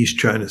Sea, the East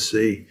China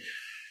Sea,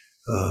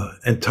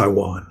 and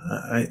Taiwan.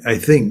 I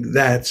think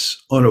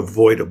that's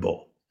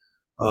unavoidable.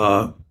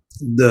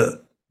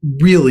 The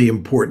really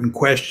important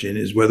question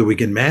is whether we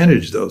can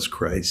manage those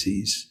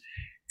crises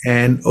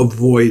and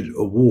avoid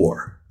a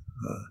war.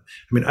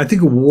 I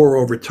think a war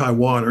over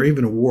Taiwan or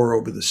even a war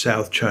over the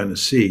South China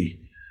Sea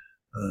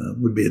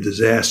would be a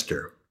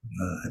disaster.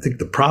 I think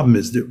the problem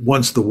is that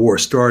once the war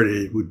started,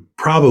 it would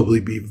probably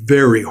be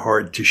very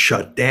hard to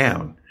shut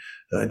down,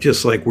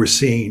 just like we're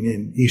seeing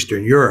in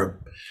Eastern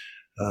Europe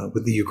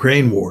with the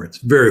Ukraine war. It's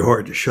very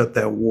hard to shut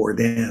that war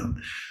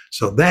down.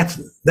 So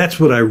that's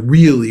what I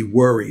really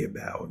worry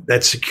about,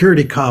 that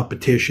security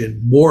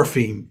competition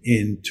morphing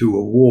into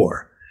a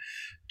war.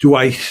 Do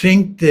I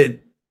think that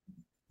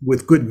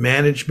with good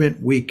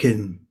management, we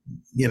can,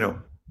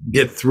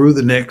 get through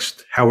the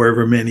next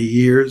however many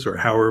years or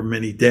however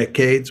many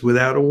decades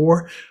without a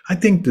war? I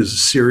think there's a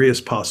serious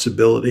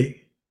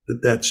possibility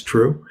that that's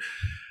true.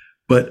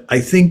 But I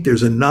think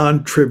there's a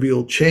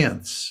non-trivial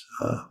chance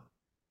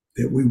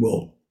that we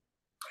will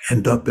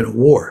end up in a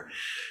war.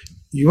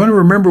 You want to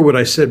remember what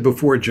I said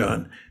before,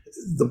 John.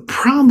 The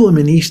problem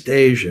in East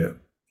Asia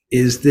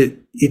is that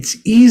it's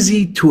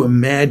easy to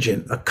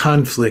imagine a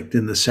conflict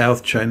in the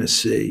South China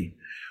Sea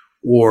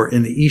or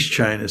in the East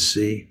China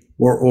Sea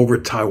or over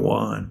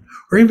Taiwan,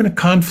 or even a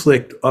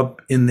conflict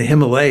up in the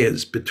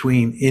Himalayas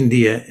between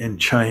India and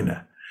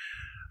China.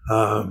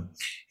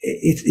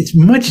 It's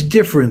much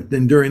different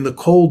than during the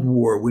Cold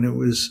War, when it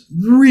was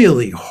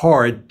really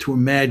hard to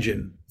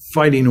imagine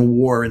fighting a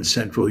war in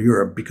Central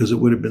Europe because it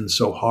would have been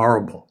so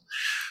horrible.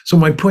 So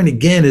my point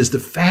again is the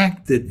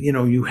fact that,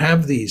 you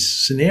have these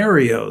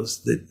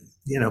scenarios that,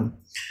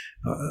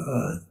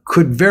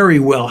 could very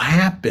well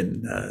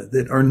happen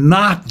that are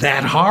not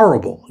that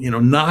horrible,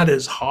 not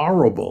as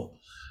horrible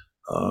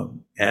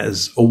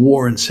as a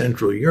war in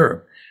Central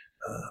Europe,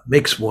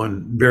 makes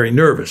one very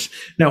nervous.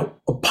 Now,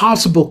 a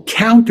possible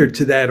counter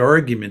to that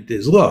argument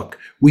is, look,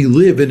 we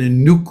live in a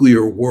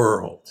nuclear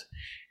world.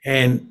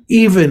 And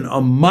even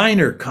a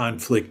minor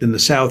conflict in the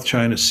South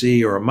China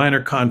Sea or a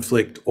minor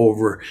conflict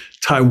over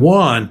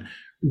Taiwan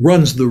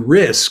runs the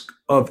risk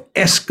of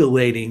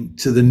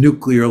escalating to the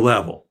nuclear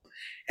level.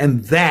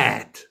 And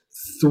that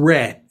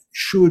threat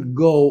should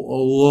go a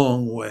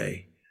long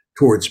way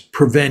towards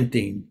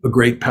preventing a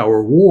great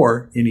power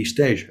war in East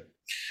Asia.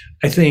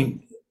 I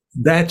think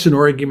that's an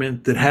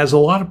argument that has a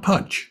lot of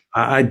punch.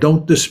 I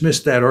don't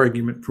dismiss that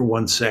argument for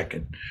 1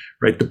 second,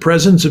 right? The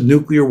presence of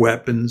nuclear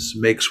weapons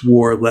makes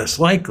war less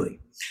likely.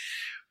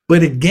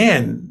 But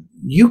again,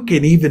 you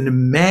can even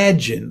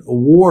imagine a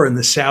war in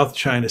the South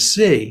China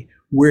Sea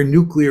where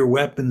nuclear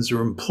weapons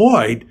are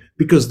employed,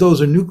 because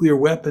those are nuclear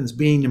weapons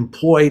being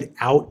employed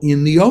out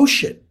in the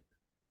ocean.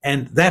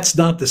 And that's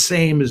not the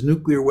same as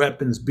nuclear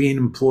weapons being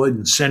employed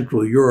in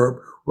Central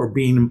Europe or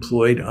being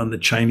employed on the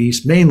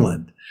Chinese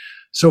mainland.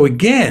 So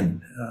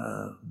again,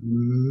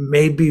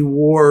 maybe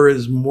war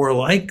is more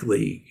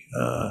likely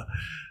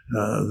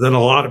than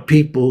a lot of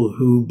people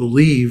who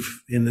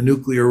believe in the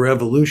nuclear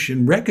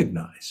revolution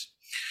recognize.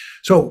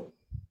 So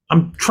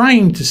I'm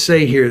trying to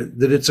say here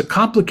that it's a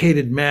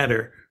complicated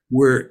matter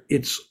where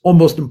it's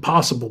almost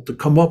impossible to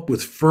come up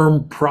with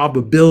firm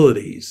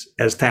probabilities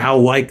as to how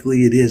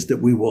likely it is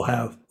that we will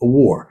have a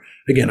war.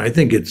 Again, I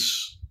think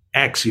it's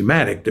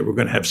axiomatic that we're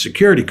going to have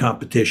security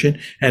competition,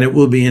 and it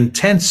will be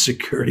intense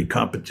security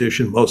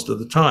competition most of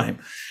the time.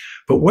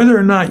 But whether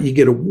or not you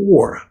get a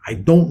war, I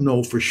don't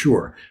know for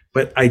sure.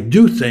 But I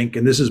do think,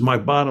 and this is my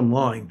bottom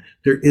line,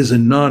 there is a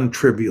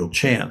non-trivial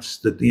chance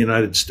that the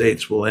United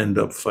States will end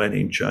up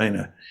fighting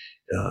China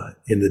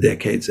in the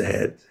decades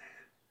ahead.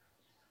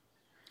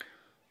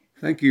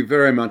 Thank you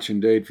very much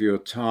indeed for your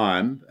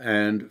time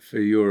and for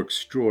your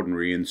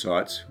extraordinary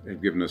insights.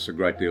 You've given us a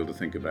great deal to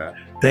think about.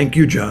 Thank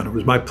you, John. It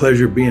was my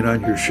pleasure being on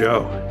your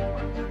show.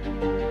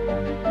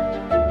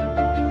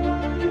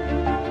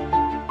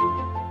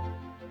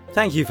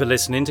 Thank you for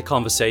listening to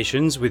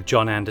Conversations with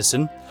John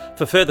Anderson.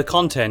 For further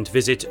content,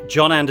 visit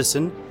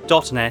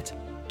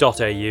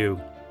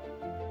johnanderson.net.au.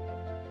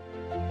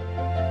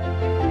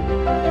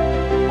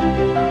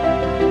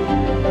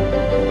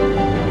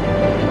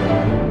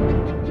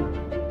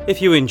 If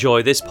you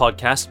enjoy this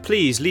podcast,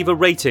 please leave a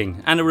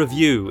rating and a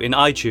review in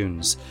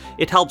iTunes.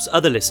 It helps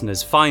other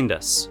listeners find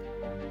us.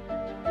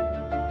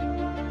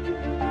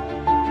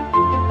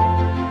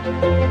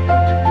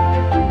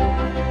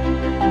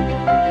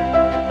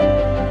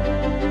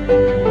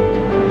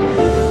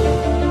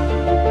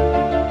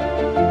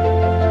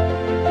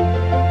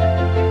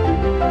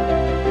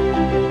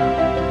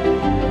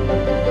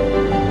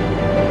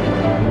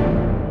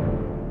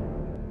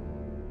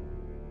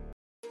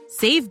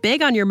 Save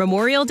big on your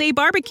Memorial Day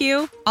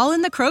barbecue, all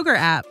in the Kroger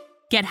app.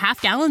 Get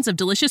half gallons of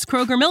delicious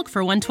Kroger milk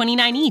for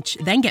 $1.29 each.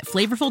 Then get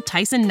flavorful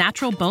Tyson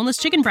natural boneless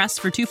chicken breasts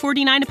for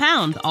 $2.49 a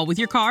pound, all with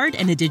your card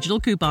and a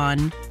digital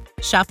coupon.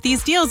 Shop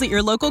these deals at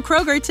your local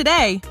Kroger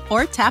today,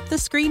 or tap the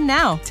screen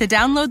now to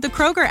download the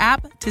Kroger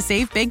app to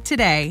save big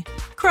today.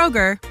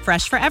 Kroger,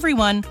 fresh for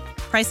everyone.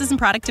 Prices and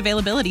product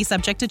availability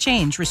subject to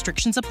change.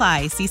 Restrictions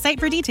apply. See site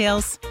for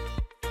details.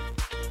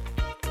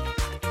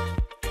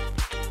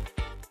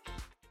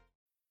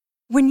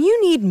 When you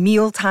need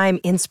mealtime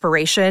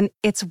inspiration,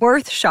 it's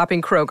worth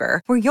shopping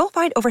Kroger, where you'll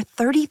find over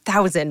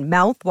 30,000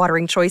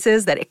 mouth-watering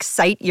choices that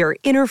excite your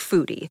inner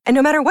foodie. And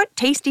no matter what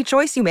tasty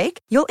choice you make,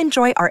 you'll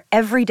enjoy our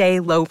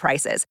everyday low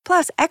prices,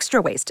 plus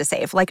extra ways to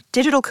save, like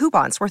digital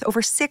coupons worth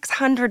over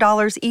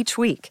 $600 each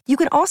week. You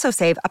can also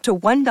save up to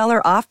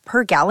 $1 off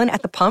per gallon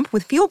at the pump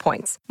with fuel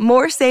points.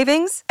 More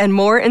savings and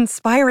more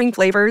inspiring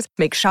flavors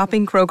make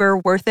shopping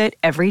Kroger worth it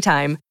every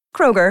time.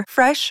 Kroger,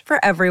 fresh for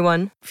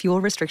everyone.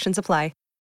 Fuel restrictions apply.